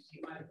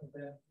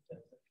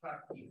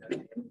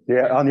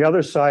 Yeah, on the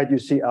other side, you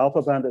see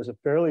alpha band as a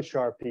fairly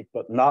sharp peak,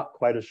 but not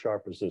quite as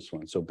sharp as this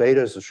one. So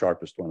beta is the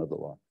sharpest one of the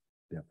lot.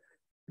 Yeah.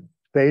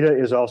 Beta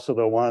is also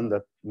the one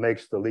that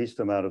makes the least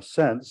amount of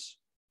sense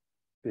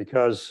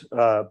because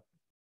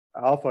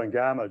alpha and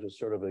gamma just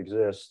sort of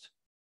exist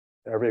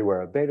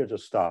everywhere. Beta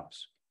just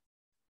stops,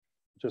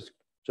 just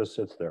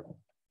sits there.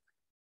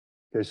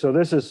 Okay, so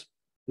this is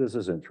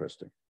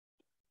interesting.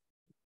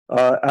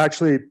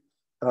 Actually,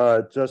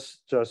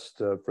 just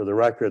for the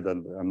record,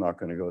 and I'm not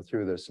going to go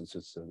through this since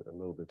it's a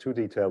little bit too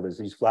detailed, is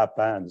these flat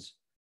bands.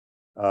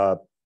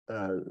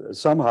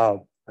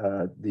 Somehow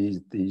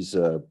these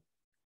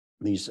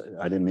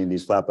I didn't mean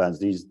these flat bands.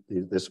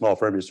 This small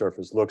Fermi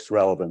surface looks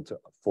relevant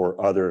for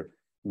other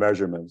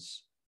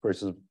measurements. For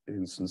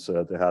instance,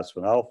 the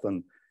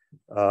Haas-van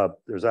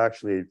there's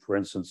actually, for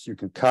instance, you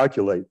can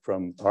calculate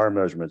from our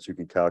measurements. You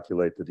can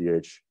calculate the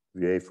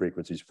DHVA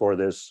frequencies for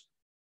this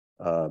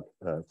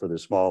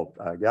small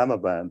gamma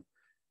band,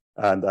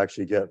 and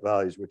actually get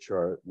values which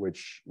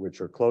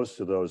are close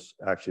to those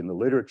actually in the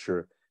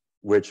literature,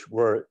 which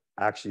were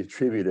actually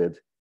attributed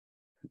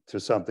to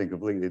something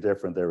completely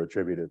different. They're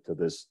attributed to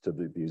these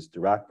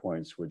Dirac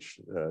points, which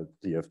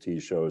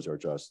DFT shows are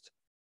just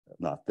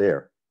not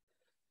there.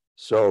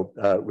 So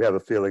we have a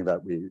feeling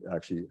that we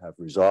actually have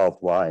resolved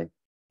why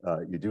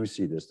you do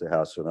see this de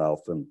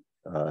Haas-van,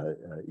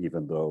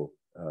 even though,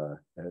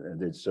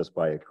 and it's just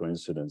by a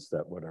coincidence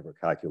that whatever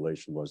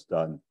calculation was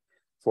done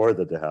for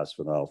the de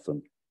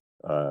Haas-van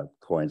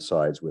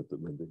coincides with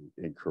the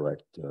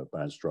incorrect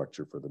band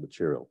structure for the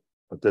material.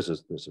 But this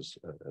is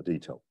a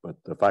detail.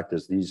 But the fact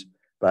is these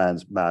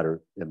bands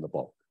matter in the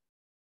bulk.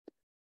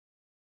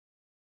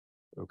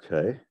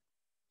 Okay.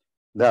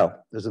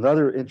 Now, there's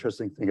another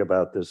interesting thing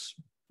about this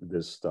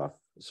stuff.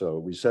 So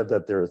we said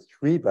that there are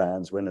 3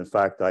 bands when in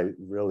fact I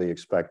really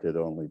expected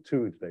only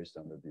 2 based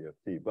on the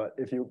DFT. But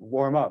if you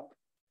warm up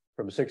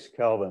from 6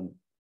 Kelvin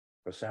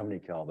or 70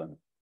 Kelvin,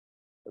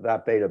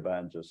 that beta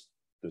band just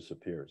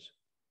disappears.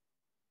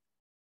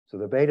 So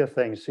the beta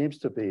thing seems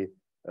to be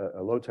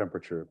a low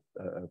temperature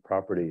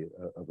property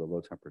of the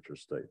low temperature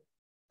state.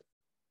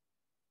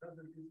 Does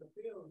it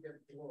disappear or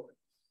get lower?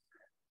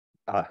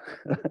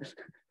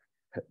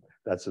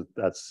 That's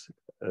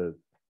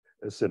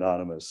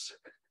synonymous.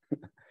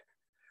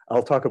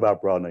 I'll talk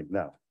about broadening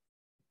now.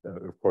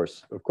 Of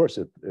course, it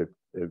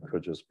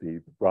could just be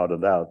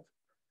broadened out,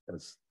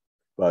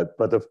 but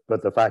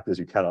the fact is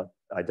you cannot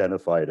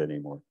identify it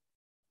anymore.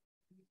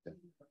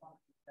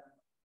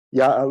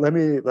 Yeah, let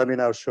me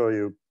now show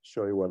you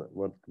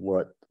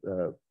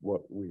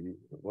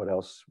what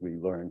else we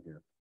learned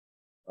here.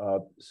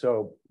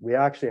 So we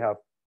actually have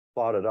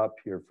plotted up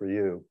here for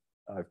you.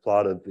 I've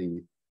plotted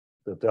the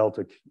the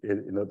delta,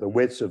 the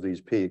widths of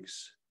these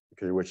peaks,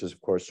 which is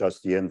of course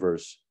just the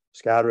inverse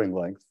scattering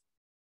length,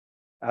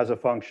 as a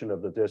function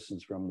of the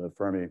distance from the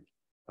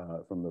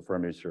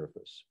Fermi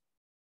surface.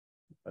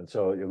 And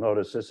so you'll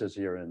notice this is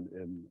here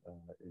in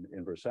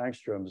inverse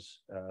angstroms.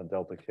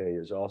 Delta K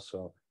is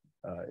also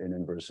in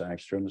inverse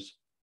angstroms.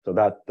 So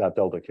that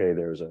delta K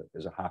there is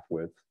a half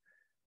width.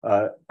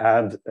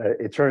 And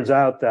it turns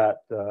out that,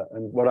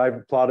 and what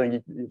I'm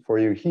plotting for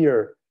you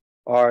here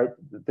are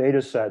the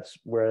data sets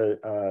where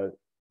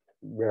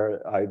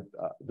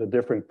the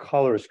different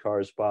colors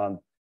correspond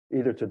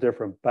either to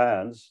different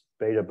bands,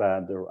 beta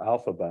band or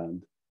alpha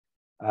band,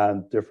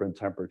 and different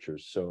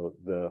temperatures. So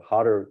the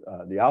hotter,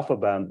 the alpha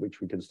band,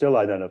 which we can still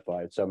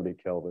identify at 70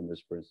 Kelvin,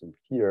 is for instance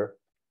here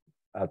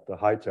at the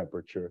high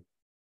temperature.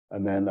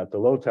 And then at the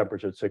low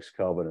temperature at 6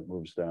 Kelvin, it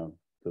moves down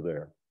to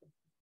there.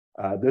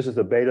 This is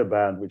the beta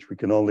band, which we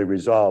can only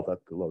resolve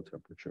at the low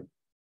temperature.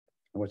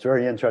 And what's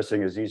very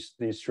interesting is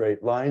these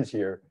straight lines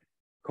here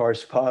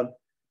correspond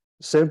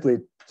simply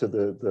to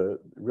the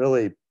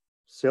really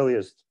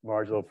silliest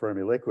marginal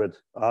Fermi liquid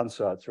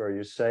ansatz, where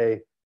you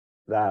say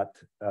that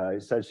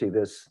essentially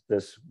this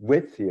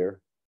width here,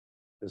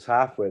 this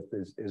half width,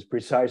 is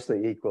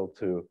precisely equal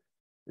to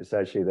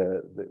essentially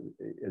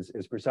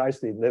is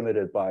precisely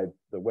limited by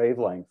the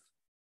wavelength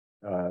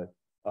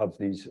of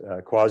these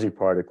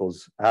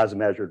quasi-particles as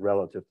measured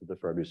relative to the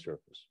Fermi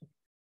surface.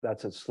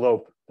 That's a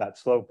slope. That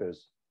slope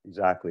is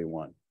exactly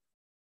 1.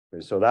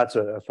 Okay, so that's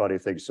a funny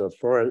thing. So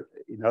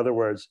in other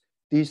words,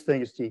 these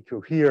things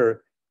decohere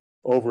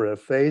over a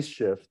phase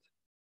shift,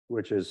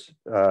 which is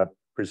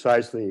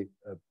precisely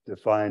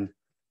defined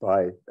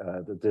by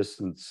the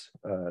distance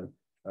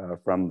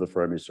from the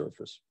Fermi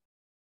surface.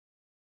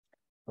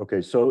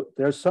 Okay, so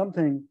there's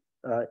something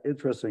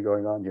interesting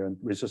going on here, and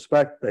we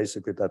suspect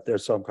basically that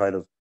there's some kind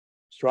of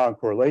strong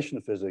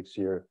correlation physics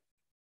here,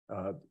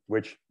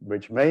 which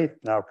may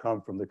now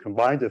come from the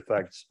combined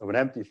effects of an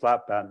empty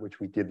flat band, which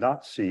we did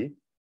not see,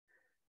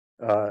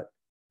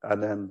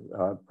 and then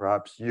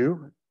perhaps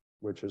U,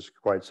 which is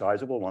quite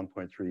sizable,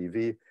 1.3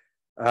 eV.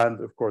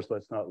 And of course,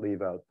 let's not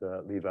leave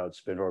out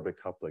spin orbit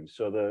coupling.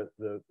 So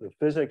the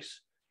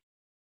physics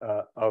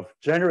of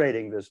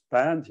generating this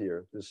band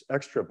here, this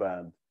extra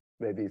band,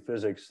 may be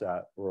physics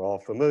that we're all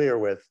familiar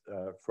with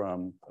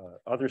from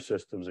other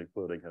systems,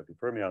 including heavy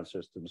fermion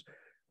systems,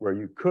 where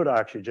you could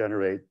actually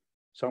generate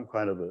some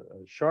kind of a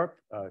sharp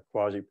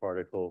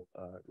quasi-particle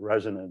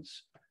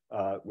resonance,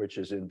 which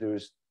is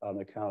induced on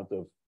account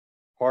of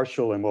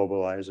partial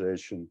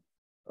immobilization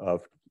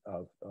of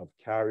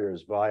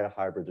carriers via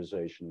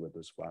hybridization with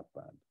this flat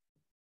band.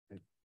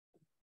 Okay.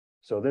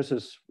 So this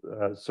is,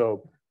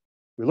 so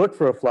we looked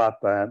for a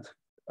flat band.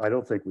 I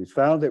don't think we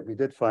found it. We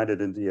did find it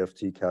in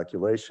DFT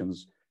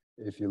calculations.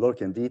 If you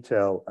look in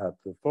detail at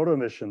the photo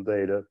emission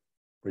data,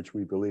 which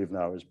we believe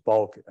now is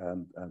bulk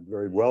and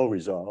very well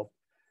resolved,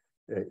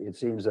 it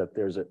seems that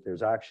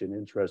there's actually an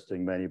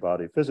interesting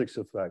many-body physics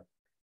effect,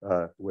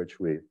 which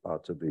we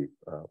ought to be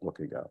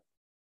looking at.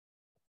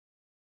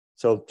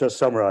 So just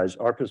summarize,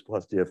 ARPIS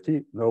plus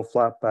DFT, no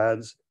flat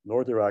bands,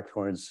 nor Dirac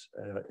coins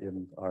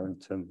in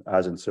Arlington,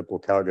 as in simple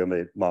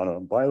Kagomé mono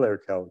and bilayer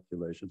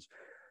calculations.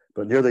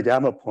 But near the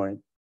gamma point,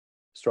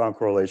 strong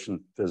correlation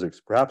physics,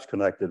 perhaps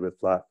connected with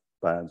flat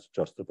bands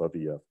just above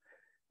EF.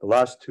 The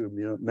last 2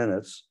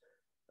 minutes,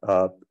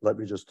 let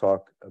me just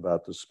talk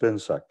about the spin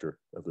sector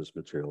of this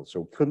material.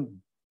 So couldn't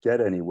get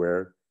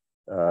anywhere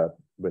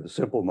with the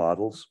simple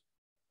models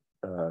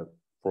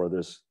for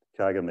this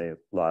Kagomé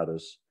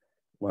lattice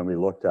when we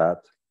looked at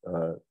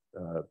the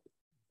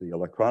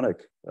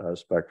electronic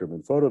spectrum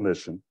in photo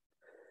emission.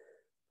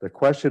 The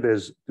question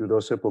is, do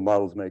those simple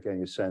models make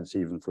any sense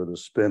even for the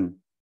spin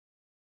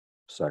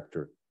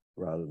sector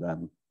rather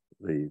than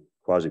the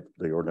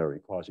ordinary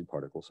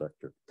quasi-particle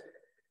sector?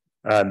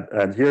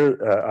 And here,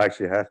 I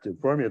actually have to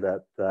inform you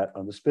that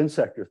on the spin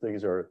sector,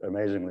 things are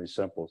amazingly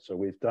simple. So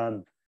we've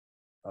done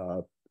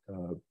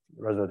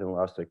resonant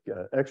inelastic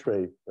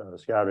X-ray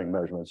scattering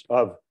measurements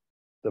of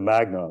the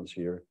magnons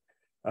here.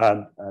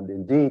 And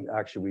indeed,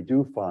 actually, we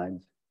do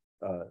find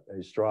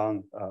a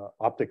strong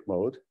optic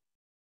mode.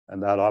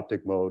 And that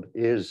optic mode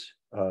is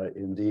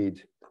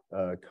indeed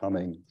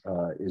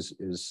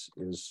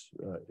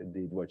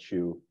indeed what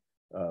you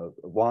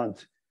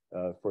want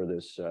for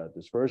this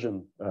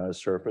dispersion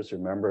surface.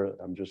 Remember,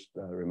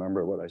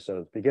 remember what I said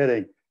at the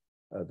beginning.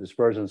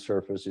 Dispersion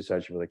surface,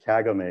 essentially, with a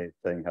Kagomé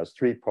thing, has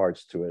 3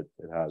 parts to it.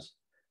 It has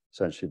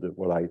essentially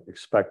what I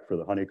expect for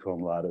the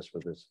honeycomb lattice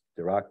with its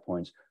Dirac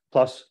points,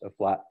 plus a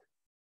flat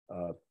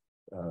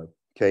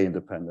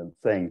K-independent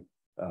thing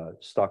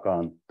stuck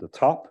on the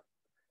top.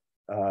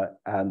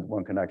 And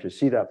one can actually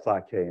see that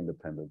flat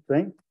K-independent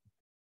thing.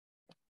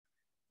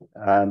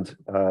 And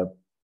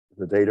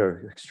the data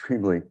are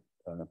extremely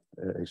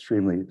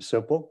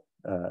simple,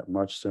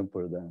 much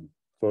simpler than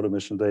photo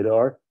emission data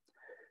are.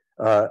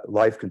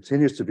 Life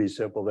continues to be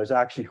simple. There's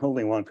actually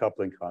only one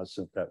coupling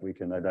constant that we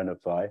can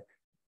identify.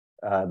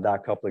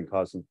 That coupling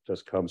constant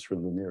just comes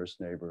from the nearest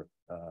neighbor,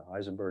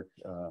 Heisenberg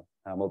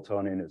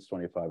Hamiltonian. It's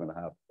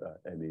 25.5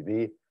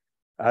 MeV.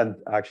 And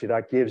actually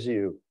that gives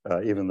you,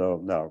 even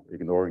though now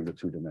ignoring the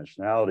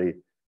two-dimensionality,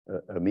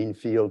 a mean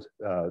field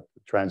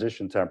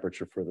transition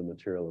temperature for the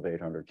material of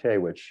 800 K,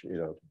 which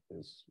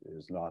is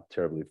not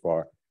terribly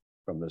far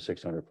from the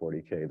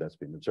 640 K that's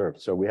been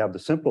observed. So we have the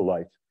simple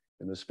life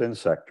in the spin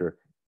sector,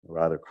 a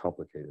rather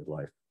complicated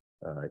life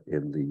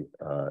in the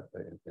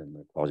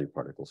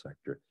quasi-particle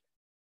sector.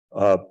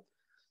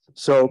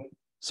 So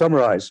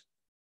summarize: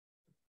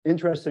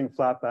 interesting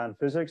flat band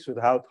physics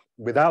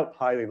without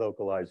highly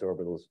localized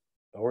orbitals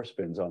or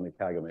spins on the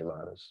Kagomé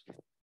lattice.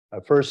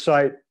 At first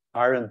sight,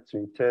 iron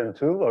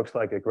 310 looks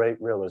like a great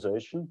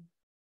realization,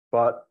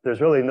 but there's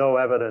really no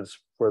evidence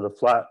for the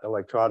flat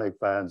electronic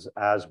bands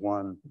as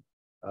one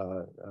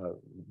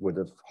would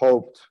have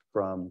hoped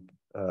from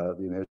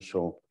the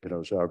initial,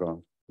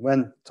 jargon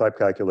when type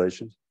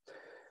calculations.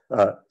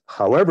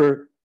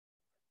 However,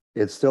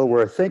 it's still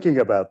worth thinking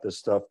about this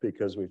stuff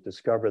because we've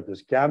discovered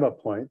this gamma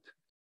point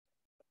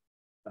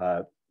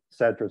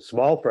centered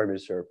small Fermi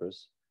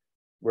surface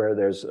where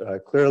there's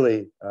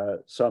clearly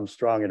some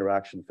strong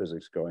interaction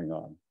physics going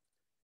on.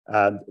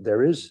 And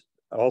there is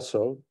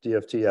also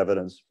DFT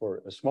evidence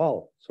for a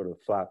small sort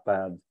of flat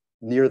band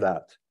near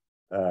that,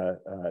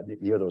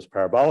 near those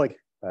parabolic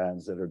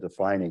bands that are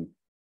defining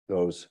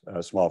those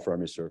small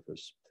Fermi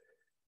surface.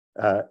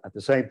 At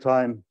the same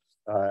time,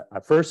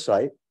 at first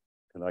sight,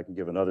 and I can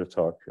give another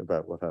talk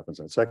about what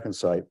happens at second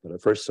sight, but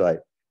at first sight,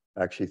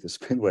 actually the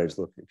spin waves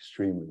look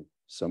extremely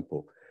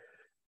simple.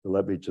 So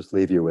let me just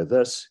leave you with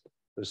this.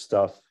 This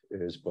stuff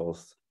is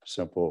both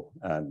simple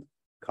and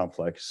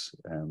complex,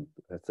 and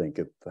I think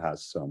it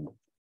has some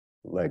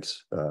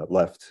legs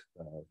left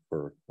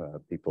for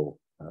people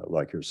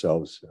like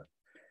yourselves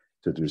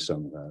to do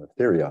some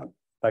theory on.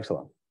 Thanks a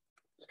lot.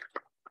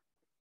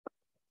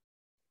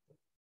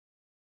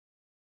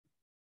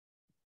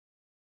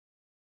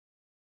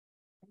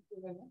 Thank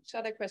you very much.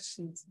 Other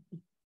questions?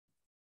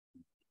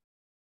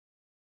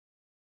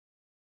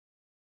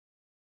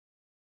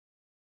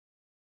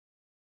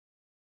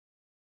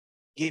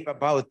 Give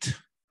about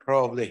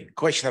probably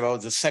question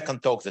about the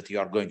second talk that you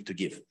are going to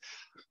give.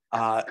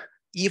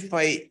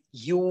 If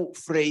you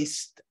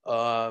phrased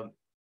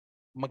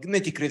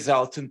magnetic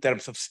results in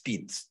terms of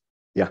spins,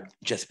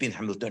 just spin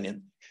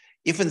Hamiltonian.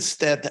 If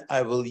instead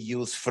I will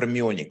use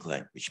fermionic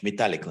language,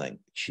 metallic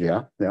language,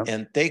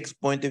 and takes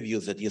point of view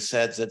that you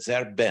said that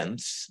there are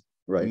bands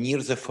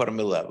near the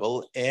Fermi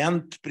level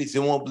and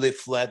presumably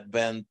flat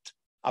band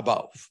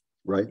above.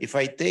 Right. If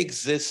I take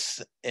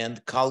this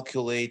and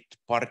calculate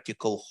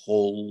particle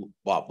hole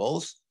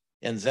bubbles,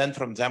 and then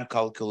from them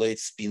calculate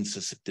spin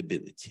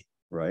susceptibility.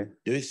 Right.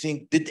 Do you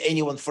think, did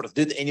anyone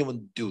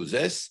do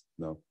this?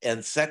 No.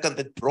 And second,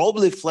 that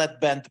probably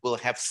flat band will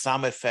have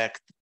some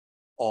effect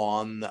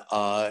on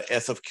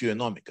S of Q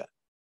and omega.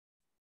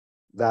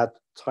 That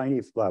tiny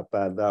flat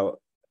band now.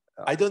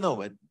 I don't know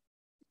it.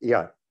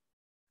 Yeah.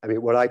 I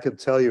mean, what I could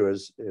tell you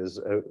is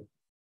that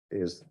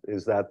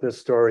this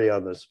story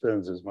on the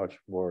spins is much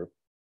more,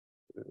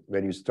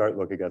 when you start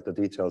looking at the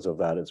details of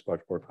that, it's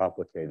much more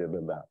complicated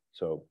than that.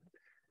 So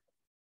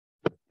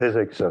the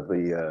physics of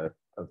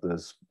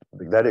this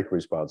magnetic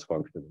response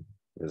function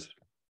is,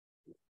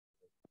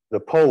 the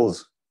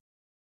poles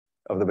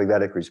of the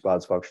magnetic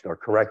response function are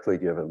correctly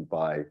given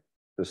by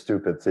the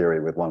stupid theory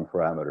with one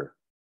parameter,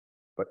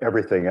 but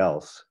everything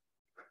else,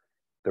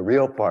 the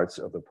real parts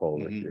of the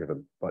pole are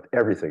given, but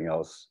everything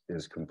else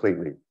is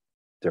completely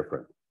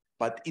different.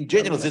 But in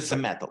general, this is a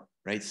metal,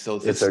 right? So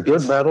it's a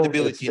good metal.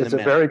 It's a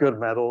very good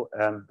metal,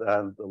 and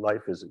the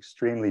life is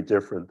extremely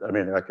different. I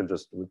mean, I can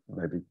just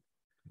maybe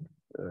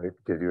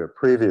give you a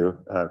preview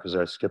because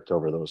I skipped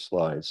over those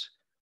slides.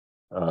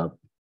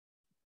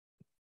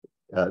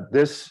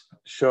 This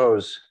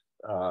shows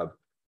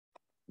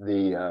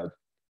this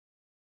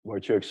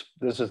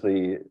is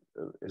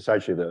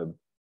essentially the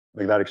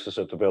magnetic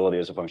susceptibility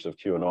as a function of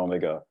Q and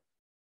omega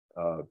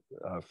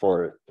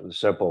for the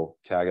simple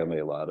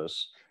Kagomé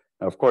lattice.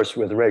 Now, of course,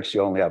 with Rix,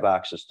 you only have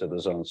access to the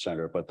zone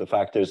center, but the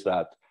fact is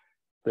that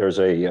there's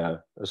a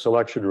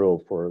selection rule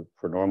for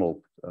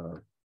normal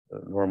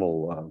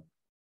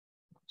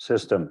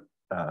system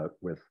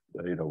with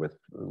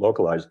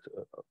localized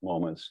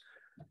moments,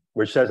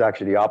 which says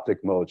actually the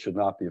optic mode should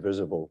not be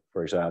visible,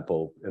 for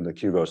example, in the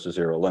Q goes to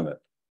zero limit.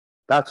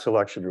 That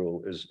selection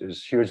rule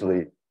is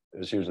hugely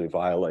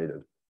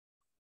violated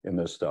in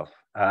this stuff.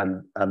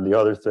 And the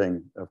other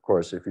thing, of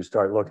course, if you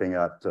start looking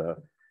at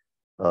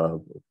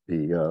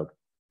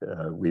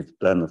we've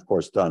then, of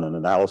course, done an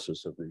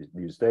analysis of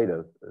these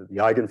data. The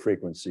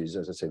eigenfrequencies,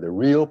 as I say, the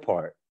real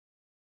part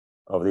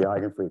of the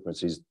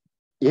eigenfrequencies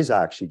is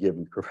actually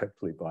given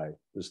correctly by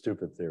the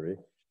stupid theory,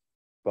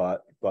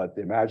 but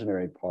the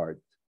imaginary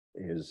part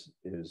is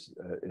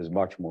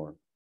much more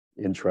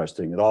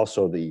interesting. And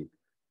also the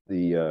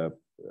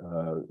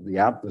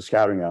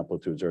scattering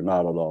amplitudes are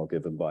not at all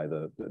given by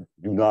do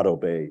not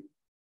obey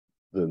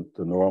the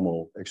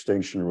normal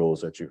extinction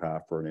rules that you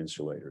have for an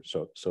insulator.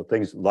 So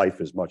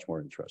life is much more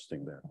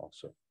interesting there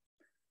also.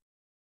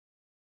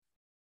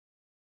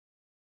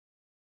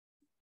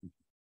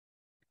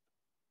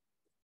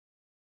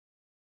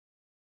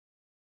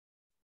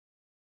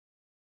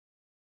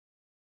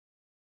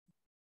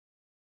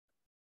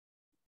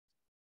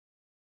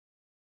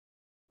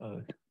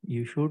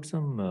 You showed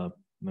some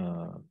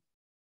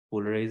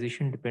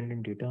polarization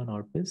dependent data on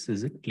ORPIS.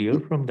 Is it clear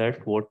from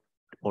that what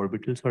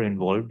orbitals are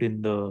involved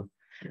in the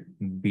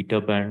beta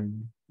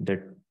band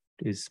that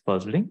is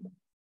puzzling?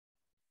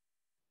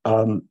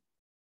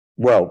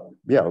 Well,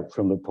 yeah,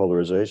 from the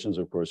polarizations,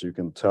 of course, you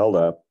can tell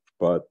that.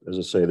 But as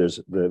I say, there's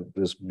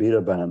this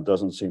beta band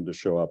doesn't seem to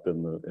show up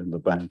in the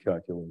band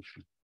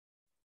calculation.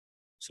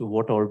 So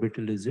what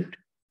orbital is it?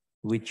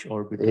 Which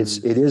orbital?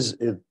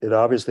 It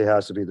obviously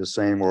has to be the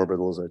same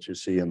orbitals that you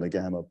see in the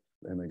gamma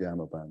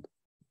band.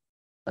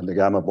 And the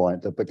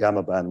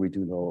gamma band we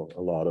do know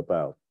a lot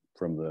about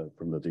from the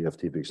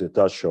DFT because it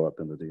does show up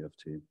in the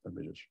DFT.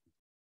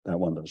 That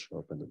one does show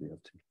up in the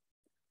DFT.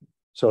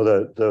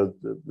 So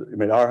I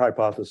mean, our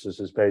hypothesis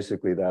is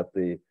basically that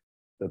the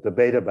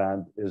beta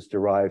band is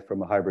derived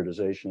from a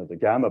hybridization of the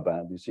gamma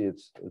band. You see,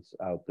 it's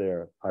out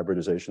there,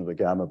 hybridization of the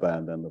gamma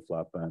band and the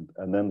flat band.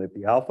 And then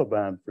the alpha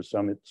band, for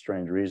some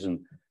strange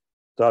reason,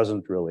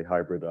 doesn't really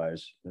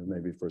hybridize,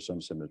 maybe for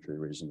some symmetry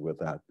reason with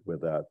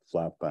that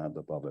flat band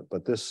above it.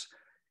 But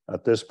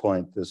at this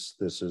point, this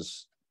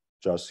is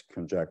just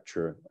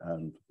conjecture,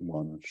 and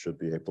one should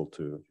be able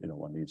to,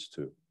 one needs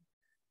to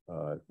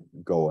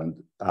go and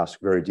ask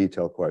very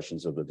detailed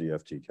questions of the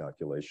DFT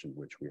calculation,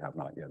 which we have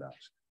not yet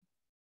asked.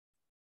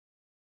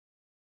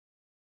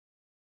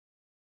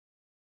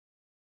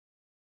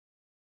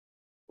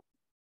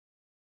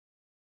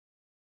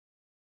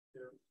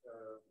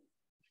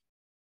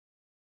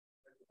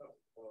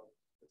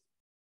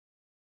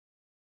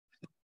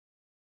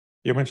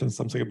 You mentioned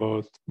something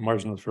about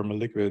marginal thermal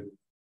liquid,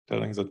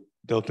 telling that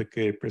delta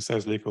K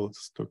precisely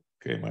equals to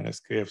K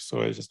minus Kf.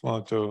 So I just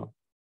wanted to,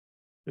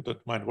 if you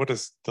don't mind, what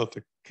is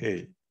delta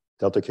K?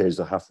 Delta K is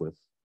the half width.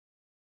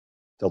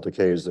 Delta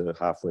K is the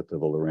half width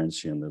of a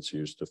Lorentzian that's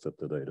used to fit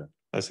the data.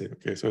 I see.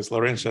 Okay, so it's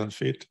Lorentzian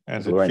fit,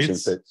 and it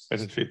fits,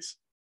 and it fits.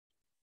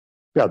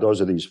 Yeah, those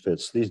are these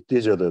fits.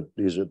 These are the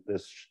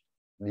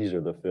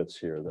fits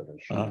here that are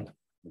shown.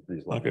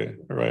 These okay,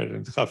 right.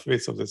 And half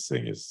width of this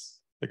thing is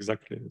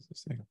exactly the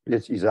same.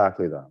 It's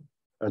exactly that.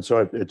 And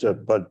so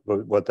but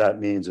what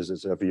that means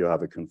is if you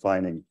have a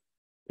confining,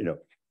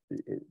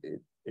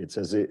 it's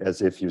as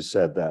if you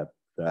said that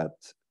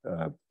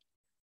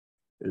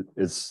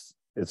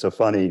it's a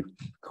funny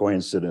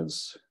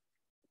coincidence.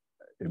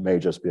 It may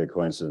just be a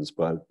coincidence,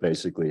 but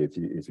basically, if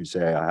you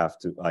say I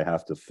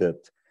have to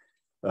fit,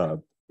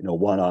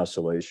 one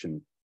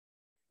oscillation,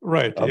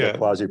 right, of a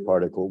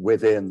quasi-particle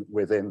within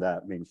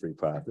that mean-free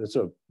path. It's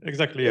a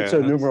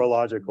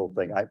numerological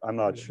thing. I'm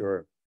not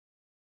sure.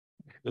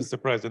 Just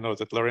surprised to know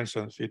that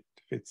Lorentzian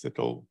fits it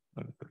all.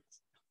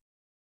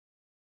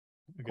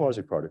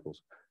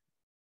 Quasi-particles,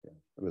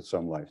 with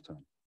some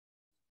lifetime.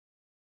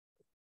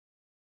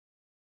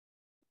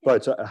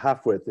 But a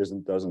half-width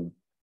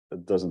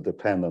doesn't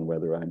depend on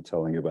whether I'm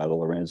telling you about a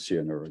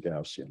Lorentzian or a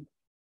Gaussian,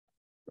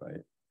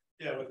 right?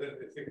 Yeah, but then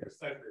I think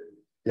precisely.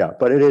 Yeah,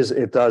 but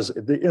it does,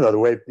 the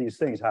way these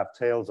things have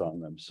tails on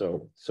them.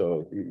 So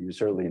you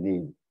certainly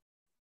need,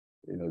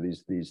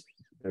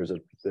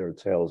 there are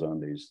tails on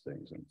these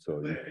things. And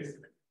so,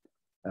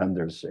 and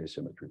there's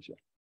asymmetries, yeah.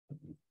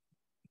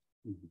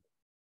 Mm-hmm.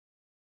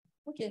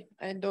 Okay,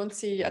 I don't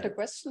see other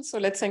questions. So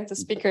let's thank the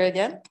speaker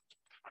again.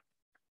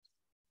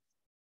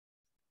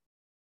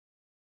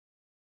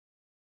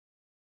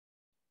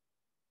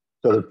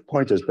 So the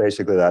point is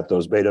basically that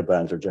those beta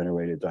bands are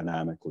generated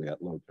dynamically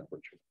at low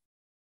temperature.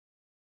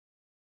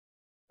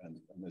 And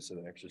this is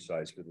an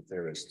exercise for the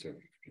theorists to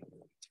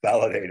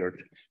validate or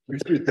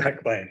refute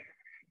that claim.